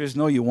the answer is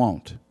no, you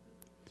won't.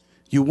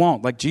 You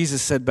won't. Like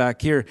Jesus said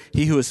back here,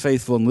 he who is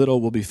faithful in little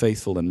will be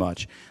faithful in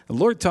much. The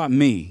Lord taught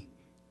me,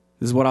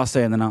 this is what I'll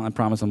say, and then I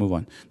promise I'll move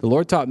on. The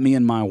Lord taught me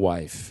and my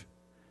wife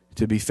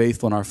to be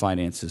faithful in our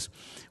finances.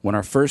 When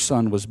our first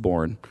son was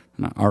born,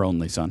 not our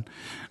only son,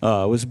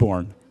 was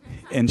born,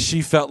 and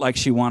she felt like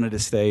she wanted to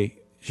stay,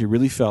 she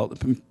really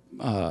felt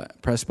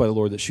pressed by the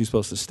Lord that she was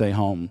supposed to stay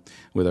home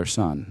with our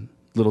son.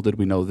 Little did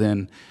we know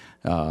then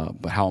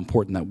but how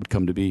important that would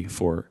come to be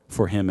for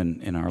him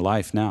in our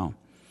life now.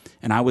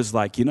 And I was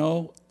like,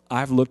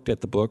 I've looked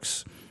at the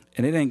books,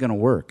 and it ain't going to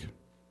work.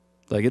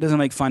 Like, it doesn't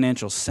make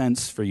financial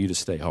sense for you to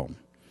stay home.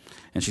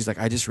 And she's like,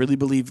 I just really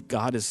believe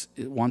God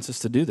wants us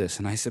to do this.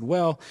 And I said,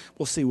 well,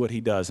 we'll see what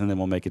he does, and then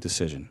we'll make a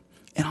decision.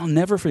 And I'll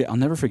never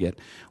forget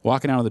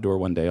walking out of the door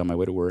one day on my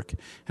way to work,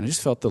 and I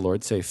just felt the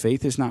Lord say,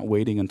 faith is not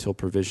waiting until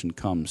provision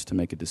comes to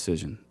make a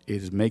decision.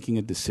 It is making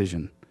a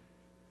decision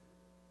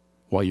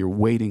while you're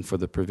waiting for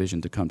the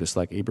provision to come, just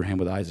like Abraham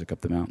with Isaac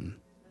up the mountain.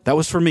 That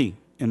was for me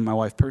and my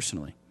wife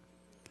personally.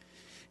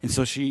 And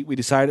so we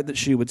decided that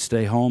she would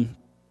stay home.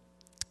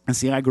 And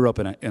see, I grew up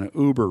in an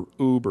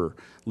uber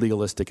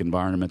legalistic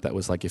environment that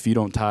was like, if you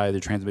don't tithe, the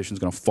transmission's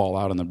going to fall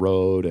out on the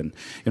road, and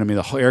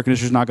the air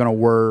conditioner's not going to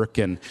work.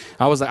 And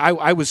I was like,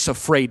 I was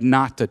afraid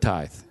not to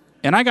tithe.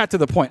 And I got to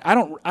the point. I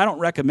don't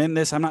recommend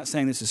this. I'm not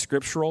saying this is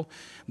scriptural,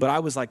 but I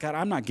was like, God,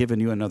 I'm not giving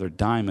you another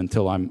dime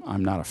until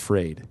I'm not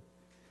afraid.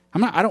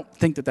 I don't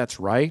think that that's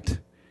right.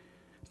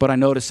 But I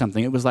noticed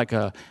something. It was like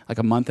a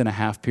month and a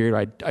half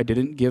period. I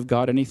didn't give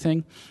God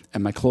anything,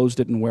 and my clothes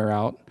didn't wear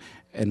out,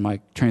 and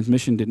my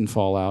transmission didn't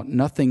fall out.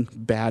 Nothing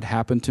bad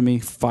happened to me.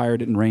 Fire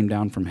didn't rain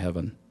down from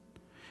heaven.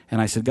 And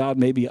I said, God,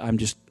 maybe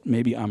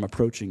I'm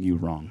approaching you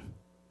wrong.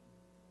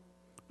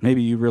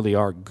 Maybe you really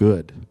are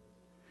good.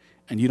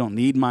 And you don't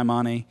need my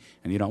money,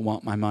 and you don't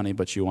want my money,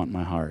 but you want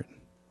my heart.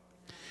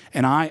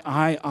 And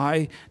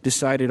I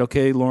decided,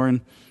 okay, Lauren,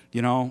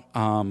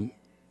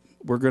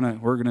 we're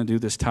gonna do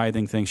this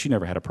tithing thing. She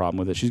never had a problem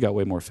with it. She's got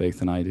way more faith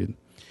than I did.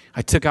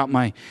 I took out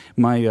my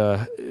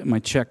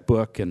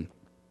checkbook, and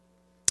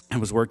I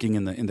was working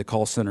in the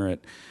call center at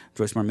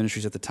Joyce Meyer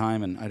Ministries at the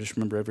time, and I just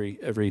remember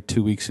every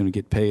 2 weeks when we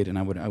get paid, and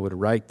I would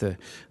write the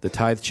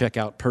tithe check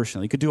out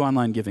personally. You could do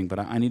online giving, but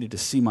I needed to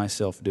see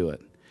myself do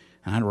it.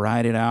 And I'd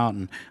write it out,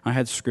 and I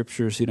had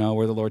scriptures,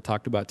 where the Lord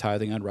talked about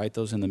tithing. I'd write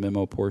those in the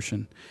memo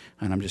portion,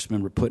 and I just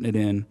remember putting it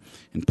in.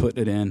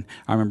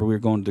 I remember we were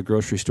going to the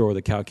grocery store with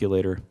a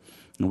calculator,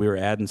 and we were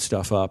adding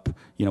stuff up.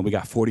 We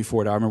got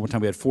 $44. I remember one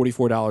time we had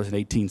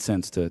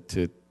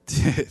 $44.18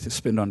 to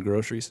spend on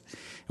groceries.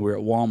 And we were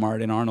at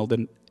Walmart in Arnold,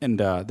 and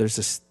there's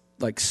this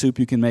like soup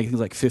you can make. It's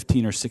like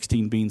 15 or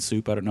 16 bean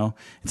soup. I don't know.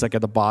 It's like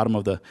at the bottom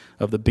of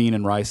the bean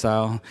and rice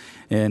aisle,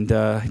 and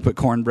you put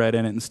cornbread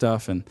in it and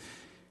stuff, and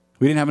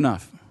we didn't have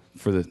enough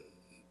for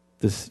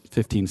this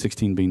 15,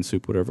 16 bean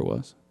soup, whatever it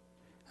was.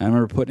 And I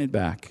remember putting it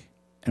back.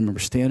 And I remember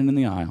standing in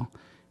the aisle.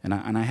 And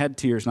I had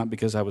tears, not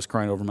because I was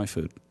crying over my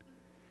food.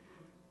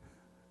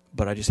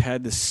 But I just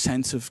had this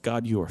sense of,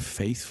 God, you are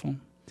faithful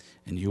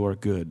and you are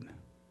good.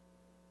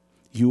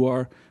 You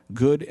are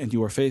good and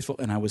you are faithful.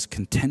 And I was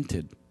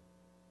contented.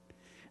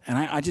 And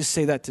I just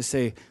say that to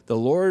say, the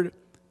Lord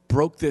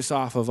broke this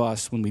off of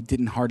us when we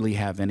didn't hardly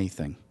have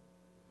anything.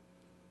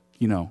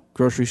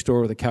 Grocery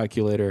store with a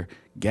calculator,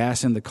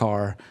 gas in the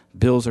car,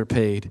 bills are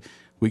paid.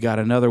 We got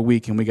another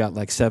week and we got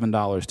like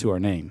 $7 to our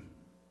name.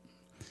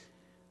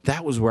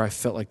 That was where I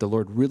felt like the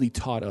Lord really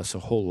taught us a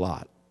whole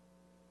lot.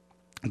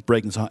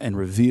 Breaking and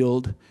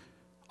revealed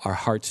our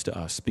hearts to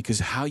us. Because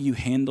how you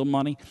handle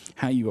money,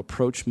 how you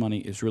approach money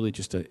is really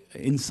just an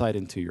insight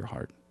into your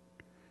heart.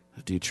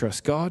 Do you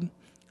trust God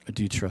or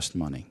do you trust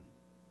money?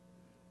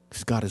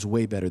 Because God is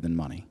way better than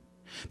money.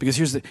 Because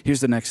here's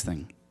the next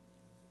thing.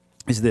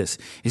 Is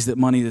that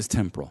money is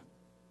temporal.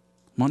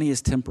 Money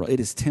is temporal.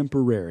 It is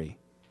temporary.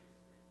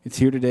 It's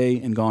here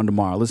today and gone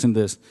tomorrow. Listen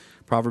to this.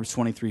 Proverbs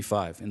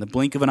 23:5. In the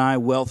blink of an eye,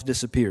 wealth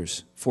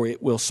disappears, for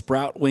it will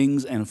sprout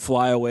wings and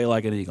fly away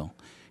like an eagle.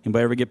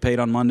 Anybody ever get paid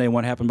on Monday and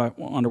what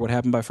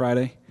happened by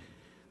Friday?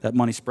 That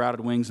money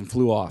sprouted wings and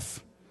flew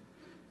off.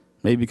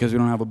 Maybe because we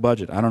don't have a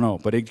budget. I don't know.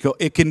 But it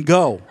can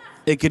go.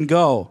 It can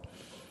go.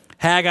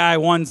 Haggai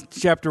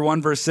chapter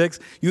 1, verse 6,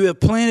 you have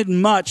planted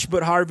much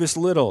but harvest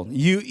little.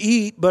 You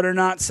eat but are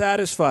not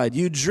satisfied.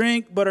 You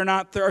drink but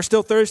are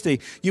still thirsty.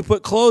 You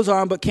put clothes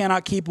on but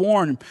cannot keep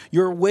warm.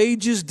 Your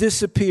wages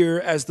disappear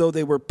as though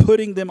they were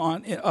putting them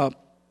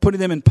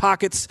in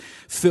pockets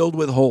filled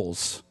with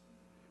holes.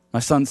 My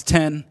son's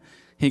 10.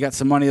 He got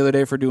some money the other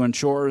day for doing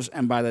chores,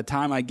 and by the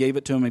time I gave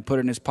it to him, he put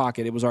it in his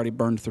pocket. It was already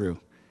burned through.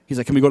 He's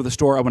like, can we go to the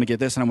store? I want to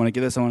get this, and I want to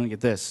get this, I want to get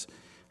this.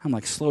 I'm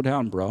like, slow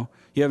down, bro.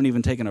 You haven't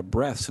even taken a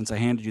breath since I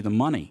handed you the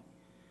money.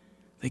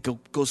 It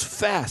goes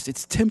fast.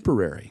 It's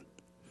temporary.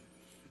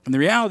 And the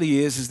reality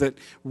is that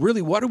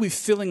really, what are we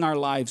filling our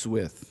lives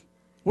with?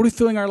 What are we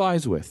filling our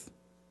lives with?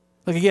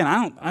 Like, again,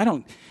 I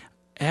don't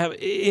have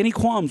any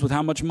qualms with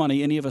how much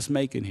money any of us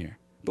make in here.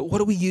 But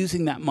what are we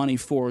using that money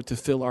for to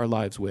fill our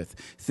lives with?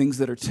 Things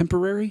that are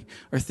temporary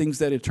or things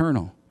that are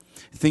eternal?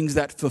 Things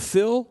that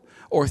fulfill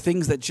or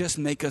things that just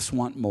make us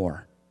want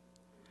more?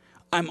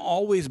 I'm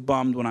always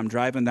bummed when I'm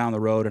driving down the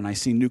road and I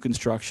see new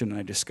construction and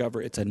I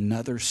discover it's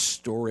another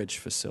storage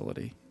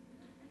facility.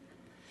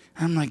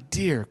 I'm like,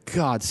 dear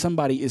God,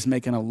 somebody is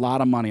making a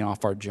lot of money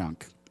off our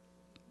junk.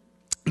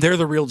 They're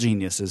the real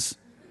geniuses.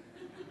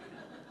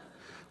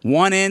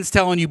 One end's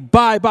telling you,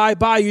 buy,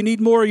 you need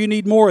more, you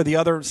need more. The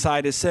other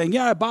side is saying,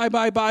 yeah,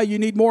 buy, you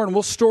need more, and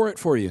we'll store it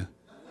for you.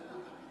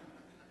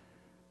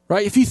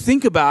 Right? If you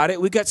think about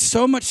it, we've got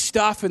so much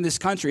stuff in this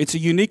country. It's a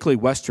uniquely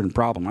Western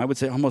problem. I would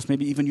say almost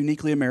maybe even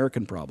uniquely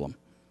American problem.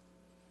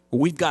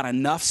 We've got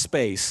enough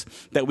space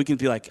that we can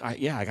be like,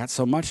 I got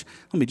so much.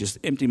 Let me just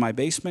empty my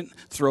basement,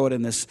 throw it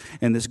in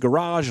this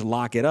garage,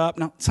 lock it up.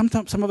 Now,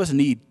 sometimes some of us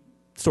need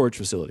storage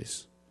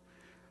facilities.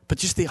 But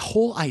just the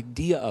whole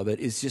idea of it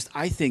is just,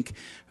 I think,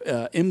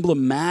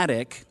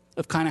 emblematic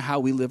of kind of how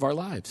we live our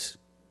lives.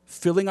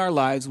 Filling our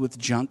lives with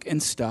junk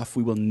and stuff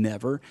we will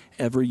never,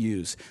 ever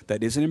use.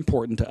 That isn't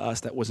important to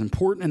us. That was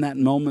important in that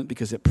moment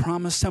because it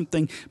promised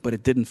something, but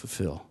it didn't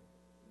fulfill.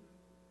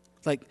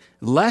 Like,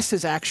 less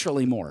is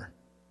actually more.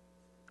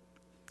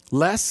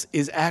 Less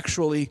is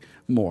actually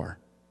more.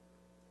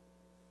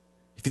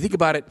 If you think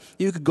about it,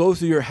 you could go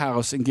through your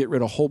house and get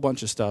rid of a whole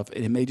bunch of stuff,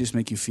 and it may just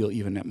make you feel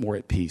even more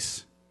at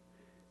peace.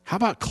 How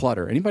about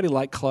clutter? Anybody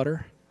like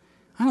clutter?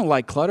 I don't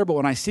like clutter, but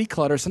when I see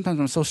clutter, sometimes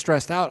I'm so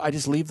stressed out, I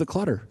just leave the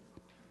clutter.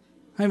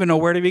 I don't even know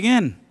where to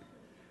begin.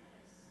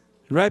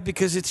 Right?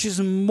 Because it's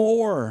just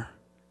more.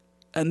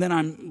 And then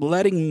I'm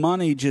letting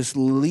money just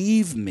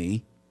leave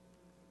me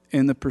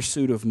in the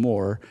pursuit of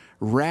more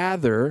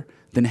rather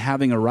than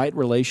having a right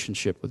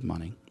relationship with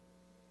money.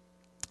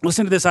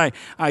 Listen to this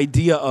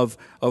idea of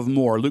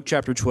more. Luke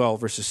chapter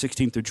 12, verses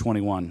 16 through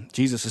 21.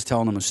 Jesus is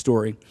telling them a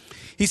story.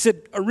 He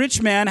said, a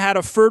rich man had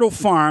a fertile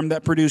farm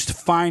that produced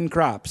fine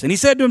crops. And he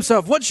said to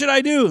himself, what should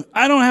I do?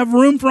 I don't have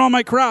room for all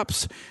my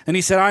crops. And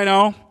he said, I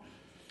know.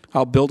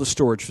 I'll build a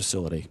storage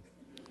facility.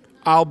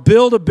 I'll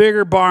build a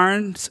bigger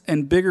barns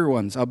and bigger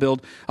ones.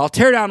 I'll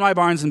tear down my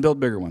barns and build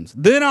bigger ones.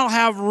 Then I'll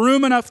have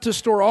room enough to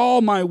store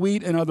all my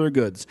wheat and other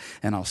goods.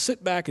 And I'll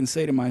sit back and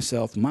say to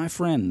myself, my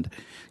friend,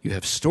 you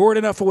have stored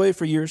enough away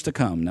for years to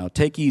come. Now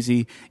take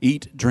easy,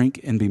 eat, drink,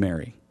 and be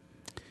merry.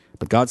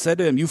 But God said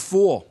to him, you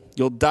fool,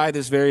 you'll die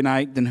this very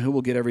night. Then who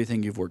will get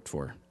everything you've worked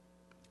for?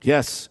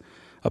 Yes,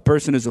 a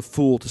person is a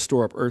fool to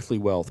store up earthly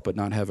wealth, but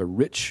not have a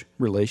rich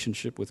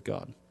relationship with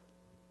God.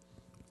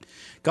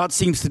 God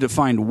seems to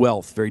define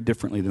wealth very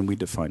differently than we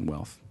define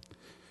wealth.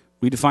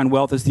 We define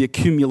wealth as the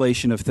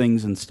accumulation of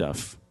things and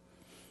stuff.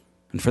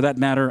 And for that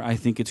matter, I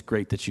think it's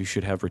great that you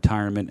should have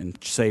retirement and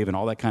save and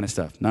all that kind of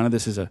stuff. None of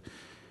this is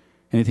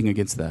anything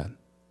against that.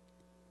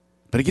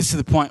 But it gets to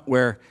the point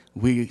where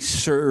we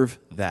serve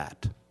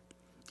that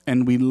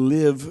and we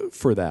live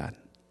for that.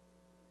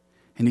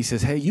 And he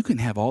says, hey, you can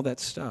have all that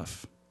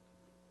stuff.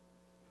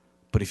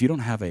 But if you don't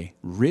have a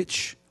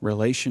rich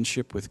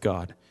relationship with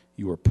God,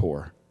 you are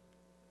poor.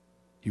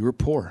 You were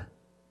poor.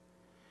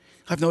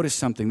 I've noticed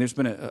something. There's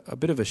been a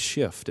bit of a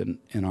shift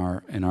in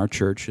our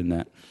church in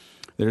that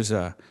there's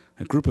a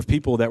group of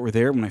people that were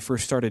there when I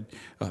first started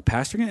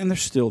pastoring, and they're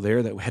still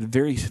there, that had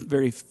very,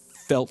 very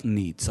felt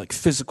needs, like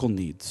physical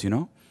needs,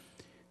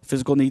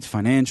 Physical needs,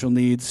 financial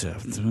needs.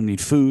 Some need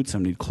food,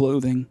 some need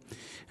clothing.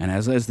 And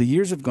as the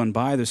years have gone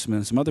by, there's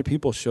some other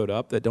people showed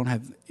up that don't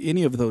have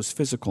any of those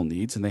physical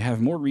needs, and they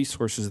have more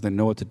resources than they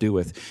know what to do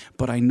with.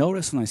 But I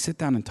notice when I sit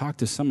down and talk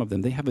to some of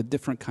them, they have a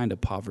different kind of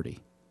poverty.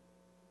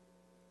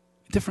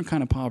 Different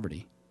kind of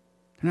poverty.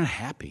 They're not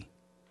happy.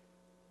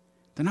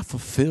 They're not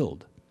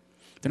fulfilled.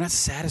 They're not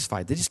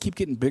satisfied. They just keep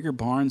getting bigger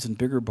barns and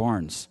bigger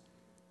barns.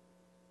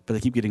 But they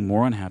keep getting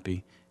more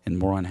unhappy and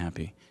more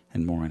unhappy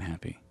and more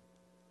unhappy.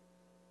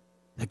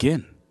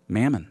 Again,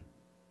 mammon.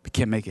 It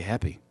can't make you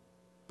happy.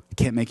 It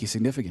can't make you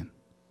significant.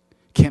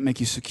 It can't make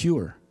you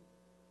secure.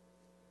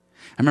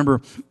 I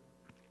remember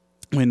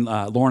when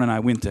Lauren and I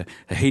went to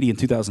Haiti in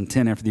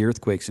 2010 after the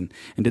earthquakes and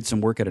did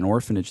some work at an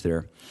orphanage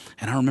there.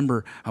 And I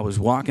remember I was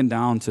walking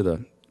down to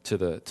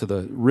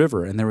the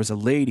river, and there was a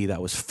lady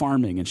that was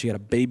farming, and she had a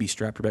baby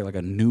strapped to her back like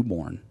a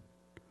newborn.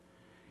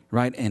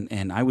 Right?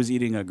 And I was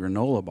eating a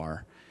granola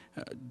bar,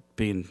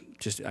 being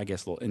just, I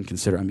guess, a little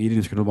inconsiderate. I'm eating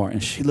this granola bar,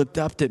 and she looked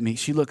up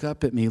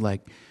at me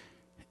like,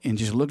 and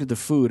just looked at the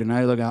food, and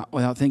I looked out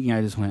without thinking.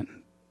 I just went,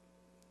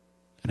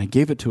 and I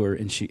gave it to her,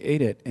 and she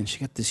ate it, and she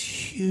got this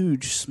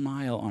huge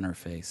smile on her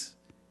face.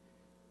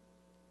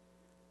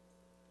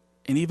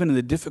 And even in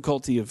the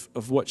difficulty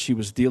of what she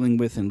was dealing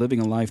with and living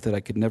a life that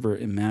I could never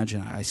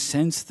imagine, I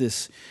sensed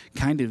this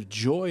kind of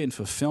joy and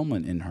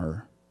fulfillment in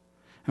her.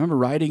 I remember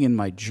writing in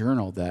my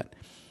journal that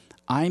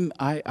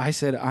I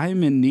said,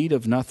 I'm in need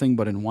of nothing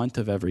but in want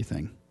of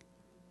everything.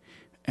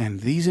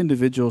 And these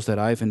individuals that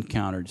I've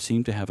encountered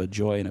seem to have a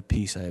joy and a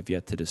peace I have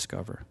yet to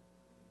discover.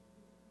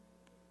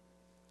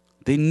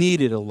 They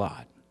needed a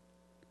lot,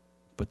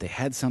 but they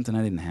had something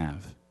I didn't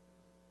have.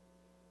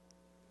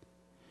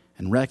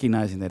 And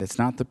recognizing that it's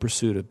not the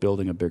pursuit of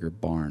building a bigger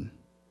barn,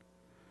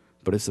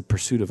 but it's the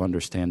pursuit of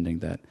understanding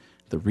that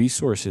the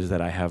resources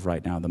that I have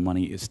right now, the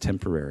money is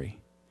temporary.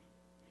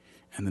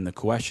 And then the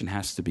question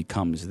has to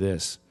become is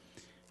this: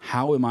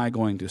 how am I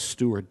going to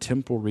steward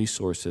temporal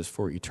resources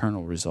for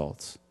eternal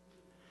results?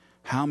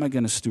 How am I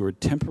going to steward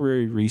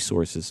temporary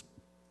resources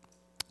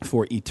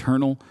for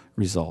eternal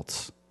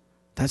results?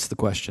 That's the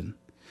question.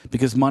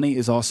 Because money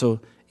is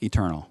also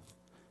eternal.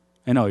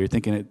 I know, you're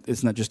thinking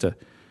it's not just a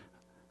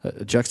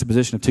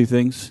juxtaposition of two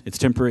things. It's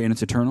temporary and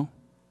it's eternal.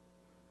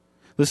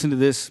 Listen to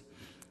this.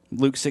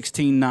 Luke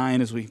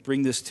 16:9, as we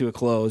bring this to a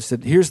close,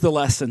 said, here's the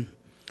lesson.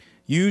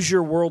 Use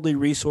your worldly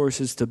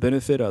resources to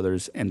benefit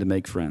others and to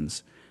make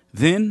friends.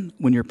 Then,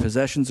 when your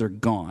possessions are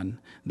gone,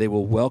 they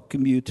will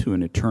welcome you to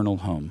an eternal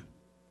home.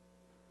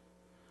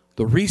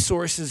 The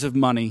resources of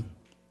money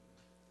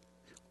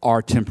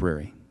are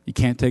temporary. You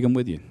can't take them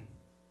with you.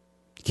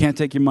 You can't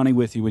take your money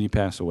with you when you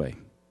pass away,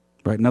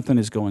 right? Nothing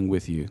is going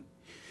with you.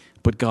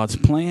 But God's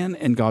plan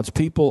and God's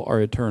people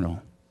are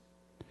eternal.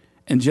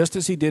 And just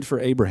as he did for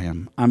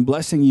Abraham, I'm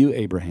blessing you,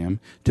 Abraham,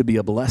 to be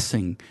a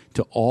blessing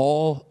to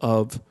all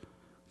of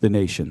the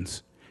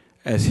nations.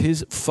 As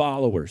his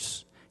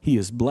followers, he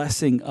is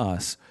blessing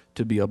us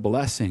to be a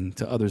blessing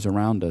to others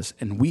around us.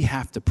 And we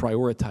have to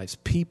prioritize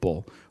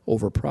people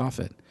over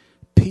profit,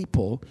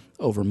 people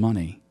over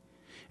money.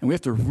 And we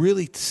have to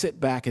really sit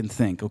back and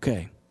think,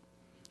 okay,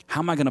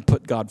 how am I going to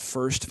put God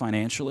first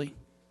financially?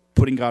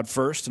 Putting God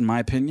first, in my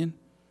opinion,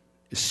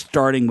 is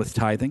starting with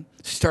tithing,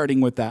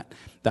 starting with that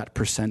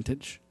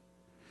percentage.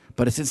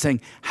 But it's in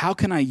saying, how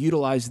can I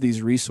utilize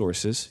these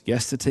resources,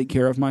 yes, to take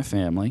care of my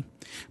family,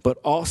 but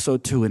also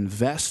to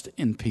invest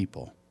in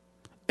people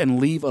and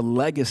leave a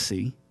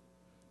legacy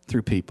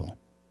through people.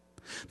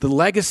 The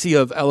legacy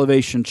of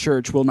Elevation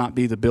Church will not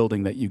be the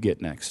building that you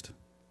get next.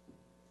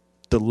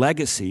 The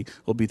legacy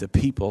will be the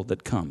people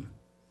that come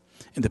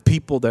and the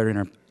people that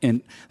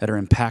are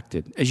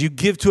impacted. As you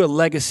give to a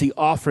legacy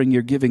offering,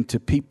 you're giving to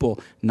people,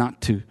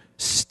 not to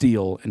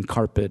steel and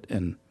carpet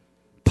and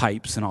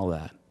pipes and all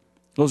that.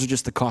 Those are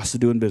just the costs of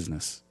doing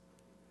business.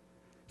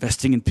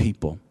 Investing in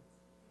people.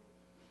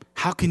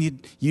 How can you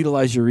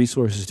utilize your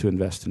resources to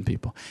invest in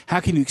people?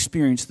 How can you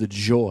experience the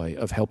joy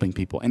of helping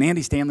people? And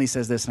Andy Stanley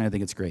says this, and I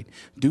think it's great.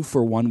 Do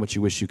for one what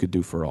you wish you could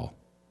do for all.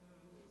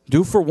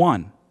 Do for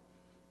one.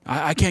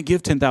 I can't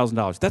give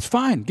 $10,000. That's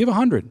fine. Give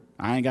 100.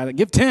 I ain't got it.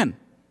 Give 10.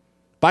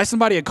 Buy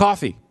somebody a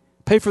coffee.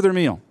 Pay for their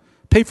meal.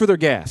 Pay for their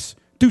gas.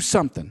 Do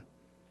something.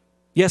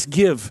 Yes,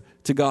 give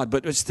to God,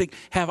 but just think,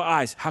 have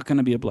eyes. How can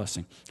I be a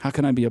blessing? How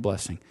can I be a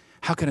blessing?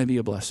 How can I be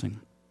a blessing?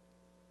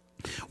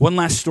 One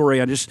last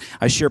story.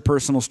 I share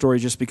personal story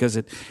just because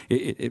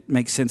it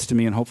makes sense to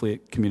me and hopefully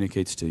it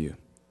communicates to you.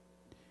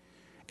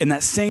 In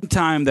that same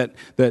time that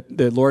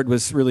the Lord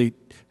was really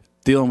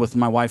dealing with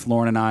my wife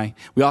Lauren and I,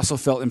 we also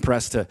felt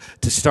impressed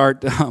to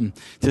start a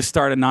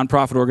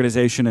nonprofit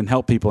organization and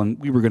help people, and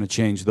we were going to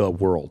change the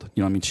world.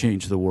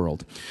 Change the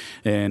world,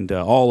 and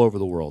all over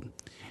the world.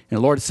 And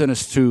the Lord sent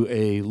us to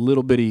a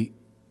little bitty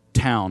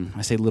town.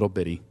 I say little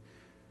bitty.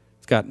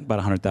 It's got about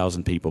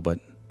 100,000 people, but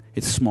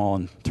it's small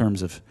in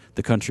terms of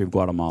the country of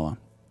Guatemala.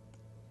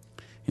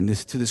 And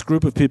to this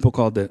group of people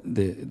called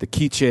the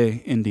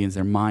Quiche Indians,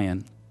 they're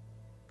Mayan,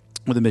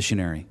 with a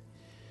missionary.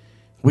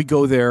 We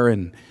go there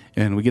and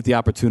we get the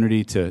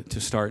opportunity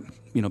to start,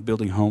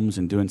 building homes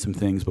and doing some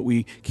things. But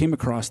we came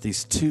across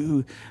these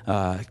two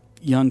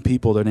young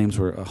people. Their names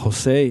were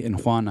Jose and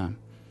Juana.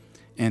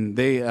 And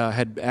they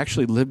had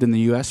actually lived in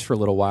the U.S. for a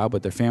little while,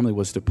 but their family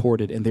was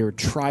deported, and they were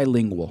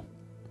trilingual.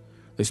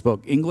 They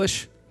spoke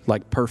English,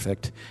 like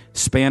perfect,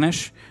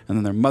 Spanish, and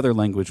then their mother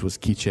language was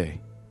Quiche,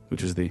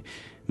 which is the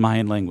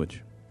Mayan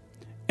language.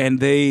 And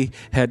they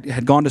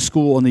had gone to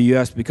school in the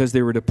U.S. because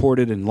they were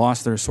deported and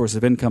lost their source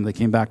of income. They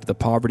came back to the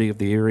poverty of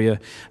the area,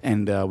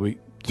 and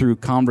through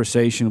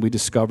conversation, we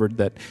discovered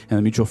that, and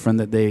a mutual friend,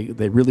 that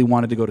they really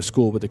wanted to go to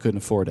school, but they couldn't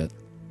afford it.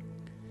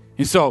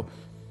 And so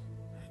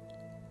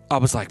I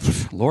was like,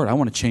 Lord, I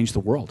want to change the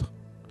world,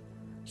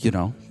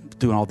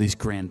 doing all these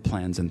grand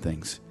plans and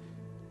things.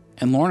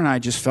 And Lauren and I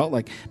just felt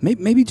like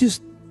maybe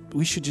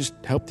we should just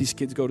help these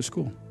kids go to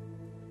school.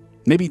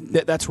 Maybe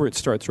that's where it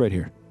starts, right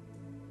here.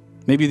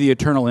 Maybe the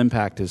eternal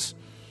impact is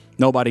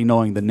nobody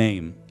knowing the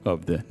name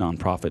of the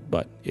nonprofit,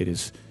 but it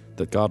is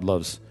that God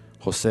loves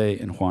Jose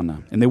and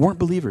Juana. And they weren't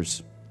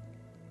believers.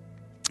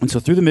 And so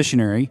through the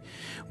missionary,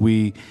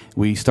 we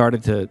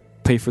started to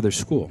pay for their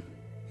school.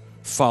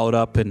 Followed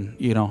up in,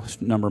 a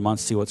number of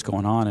months, see what's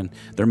going on, and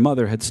their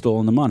mother had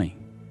stolen the money.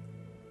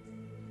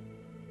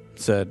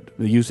 Said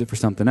they used it for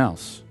something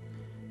else.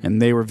 And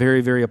they were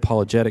very, very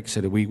apologetic,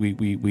 said that we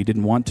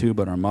didn't want to,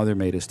 but our mother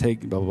made us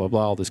take, blah, blah,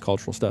 blah, all this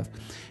cultural stuff.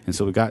 And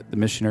so we got the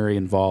missionary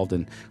involved,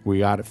 and we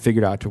got it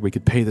figured out to where we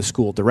could pay the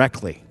school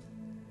directly.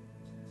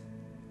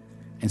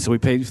 And so we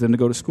paid for them to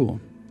go to school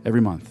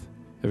every month.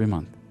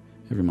 And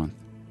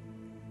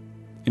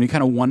you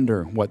kind of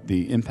wonder what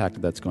the impact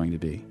of that's going to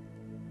be.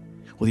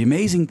 Well, the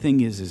amazing thing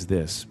is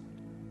this.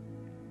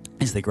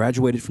 As they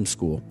graduated from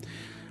school,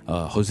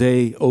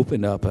 Jose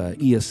opened up an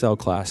ESL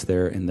class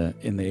there in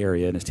the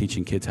area and is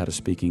teaching kids how to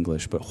speak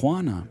English. But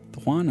Juana,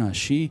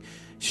 she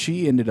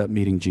ended up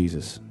meeting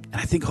Jesus. And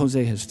I think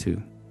Jose has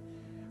too.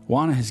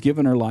 Juana has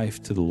given her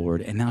life to the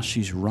Lord, and now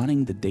she's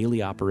running the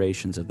daily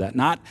operations of that.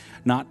 Not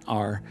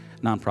our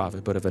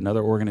nonprofit, but of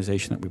another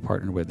organization that we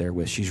partnered with there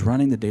with. She's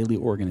running the daily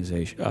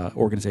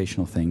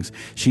organizational things.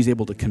 She's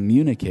able to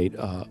communicate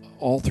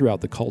all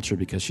throughout the culture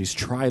because she's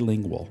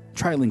trilingual,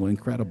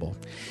 incredible.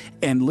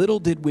 And little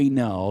did we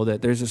know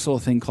that there's this little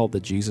thing called the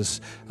Jesus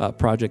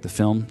Project,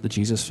 the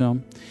Jesus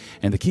film.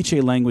 And the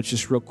Quiche language,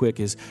 just real quick,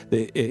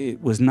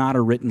 it was not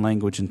a written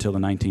language until the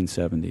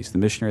 1970s. The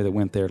missionary that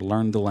went there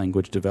learned the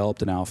language,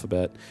 developed an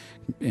alphabet,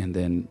 and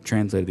then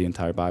translated the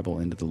entire Bible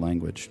into the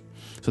language.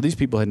 So these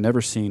people had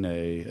never seen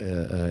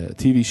a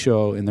TV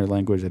show in their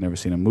language. They'd never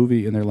seen a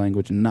movie in their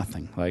language,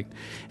 nothing.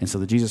 And so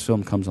the Jesus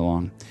film comes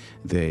along.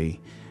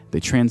 They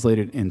translate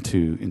it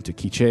into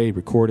Quiche,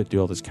 record it, do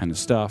all this kind of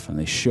stuff, and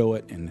they show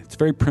it. And it's a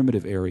very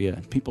primitive area.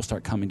 And people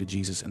start coming to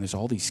Jesus, and there's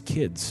all these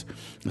kids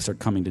that start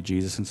coming to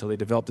Jesus. And so they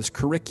develop this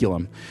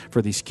curriculum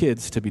for these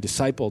kids to be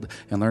discipled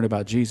and learn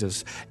about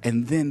Jesus.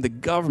 And then the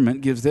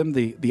government gives them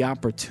the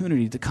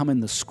opportunity to come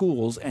in the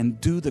schools and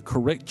do the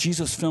correct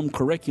Jesus film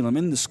curriculum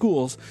in the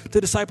schools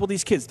to disciple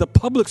these kids, the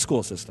public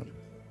school system.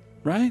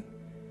 right?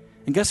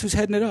 And guess who's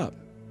heading it up?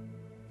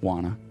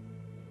 Juana.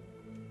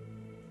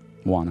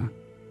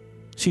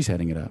 She's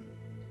heading it up,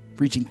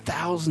 reaching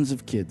thousands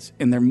of kids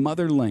in their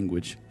mother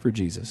language for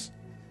Jesus.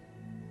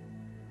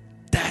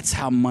 That's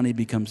how money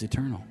becomes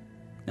eternal.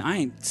 Now, I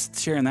ain't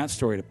sharing that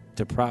story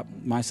to prop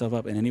myself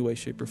up in any way,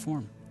 shape, or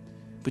form.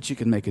 But you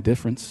can make a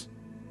difference.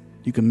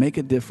 You can make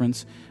a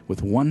difference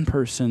with one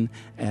person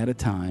at a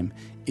time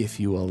if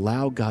you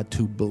allow God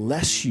to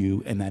bless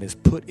you, and that is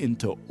put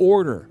into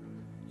order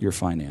your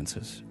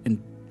finances.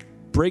 And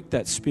break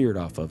that spirit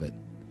off of it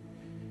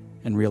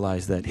and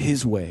realize that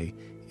His way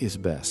is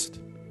best.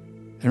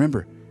 And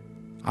remember,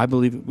 I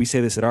believe we say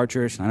this at our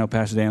church, and I know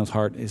Pastor Daniel's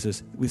heart is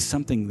this, with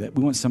something that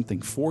we want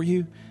something for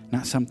you,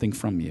 not something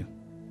from you.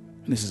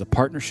 And this is a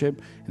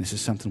partnership, and this is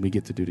something we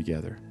get to do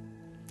together.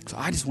 So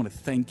I just want to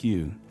thank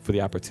you for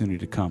the opportunity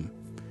to come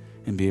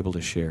and be able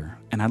to share.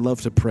 And I'd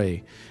love to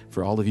pray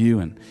for all of you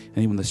and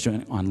anyone that's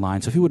joining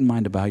online. So if you wouldn't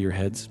mind to bow your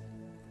heads.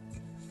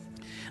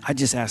 I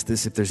just ask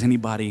this, if there's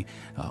anybody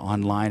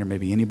online or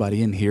maybe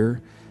anybody in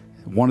here,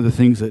 one of the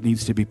things that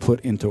needs to be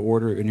put into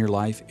order in your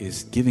life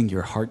is giving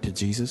your heart to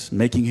Jesus,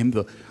 making Him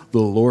the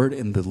Lord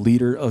and the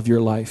leader of your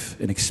life,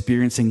 and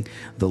experiencing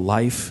the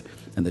life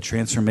and the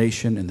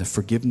transformation and the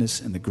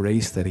forgiveness and the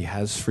grace that He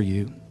has for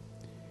you.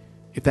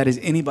 If that is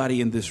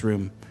anybody in this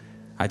room,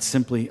 I'm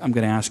going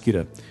to ask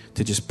you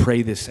to just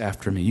pray this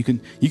after me. You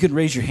can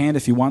raise your hand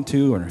if you want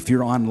to, or if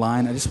you're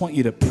online, I just want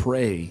you to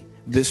pray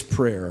this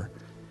prayer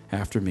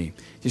after me.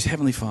 Just,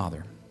 Heavenly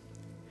Father,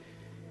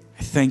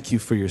 I thank you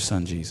for your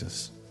Son,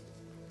 Jesus.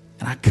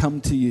 And I come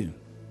to you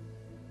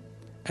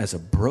as a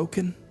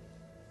broken,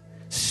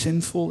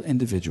 sinful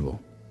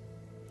individual,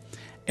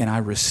 and I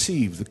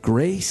receive the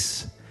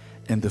grace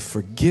and the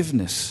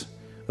forgiveness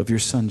of your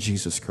Son,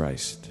 Jesus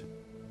Christ.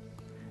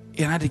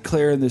 And I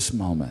declare in this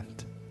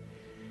moment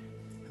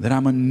that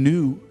I'm a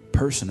new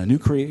person, a new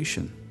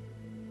creation,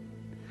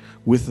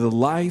 with the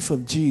life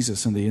of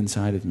Jesus on the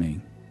inside of me.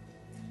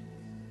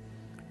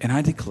 And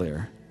I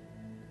declare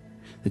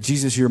that,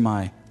 Jesus, you're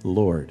my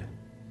Lord,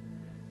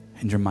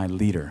 and you're my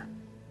leader,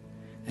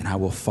 and I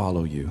will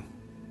follow you.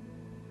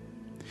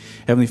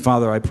 Heavenly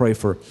Father, I pray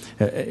for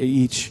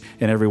each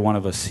and every one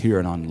of us here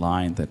and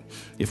online, that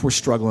if we're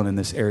struggling in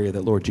this area,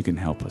 that, Lord, you can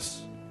help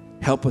us.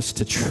 Help us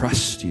to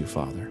trust you,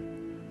 Father,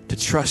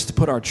 to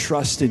put our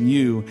trust in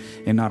you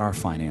and not our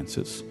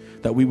finances,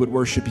 that we would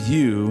worship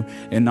you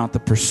and not the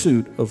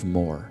pursuit of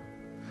more.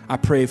 I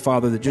pray,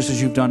 Father, that just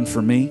as you've done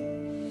for me,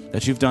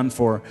 that you've done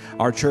for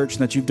our church,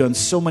 and that you've done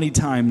so many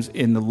times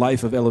in the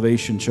life of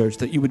Elevation Church,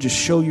 that you would just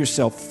show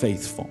yourself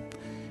faithful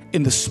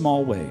in the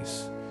small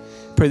ways.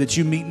 Pray that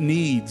you meet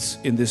needs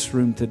in this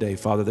room today,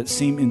 Father, that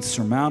seem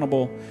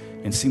insurmountable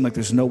and seem like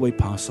there's no way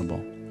possible.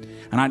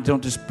 And I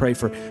don't just pray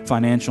for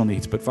financial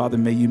needs, but Father,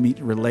 may you meet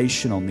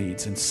relational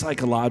needs and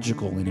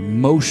psychological and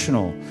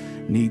emotional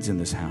needs in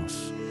this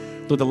house.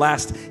 Lord, the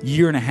last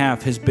year and a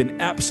half has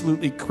been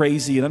absolutely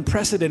crazy and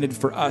unprecedented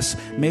for us.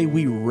 May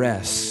we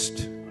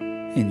rest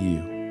in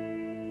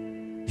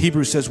you.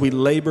 Hebrews says we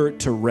labor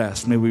to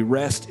rest. May we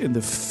rest in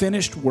the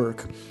finished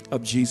work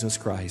of Jesus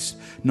Christ,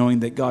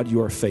 knowing that, God,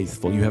 you are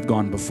faithful. You have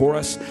gone before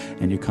us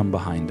and you come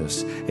behind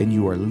us, and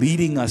you are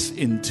leading us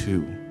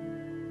into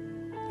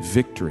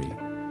victory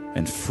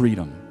and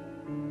freedom.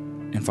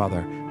 And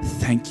Father,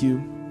 thank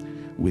you.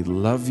 We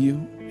love you,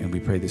 and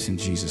we pray this in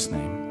Jesus'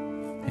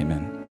 name. Amen.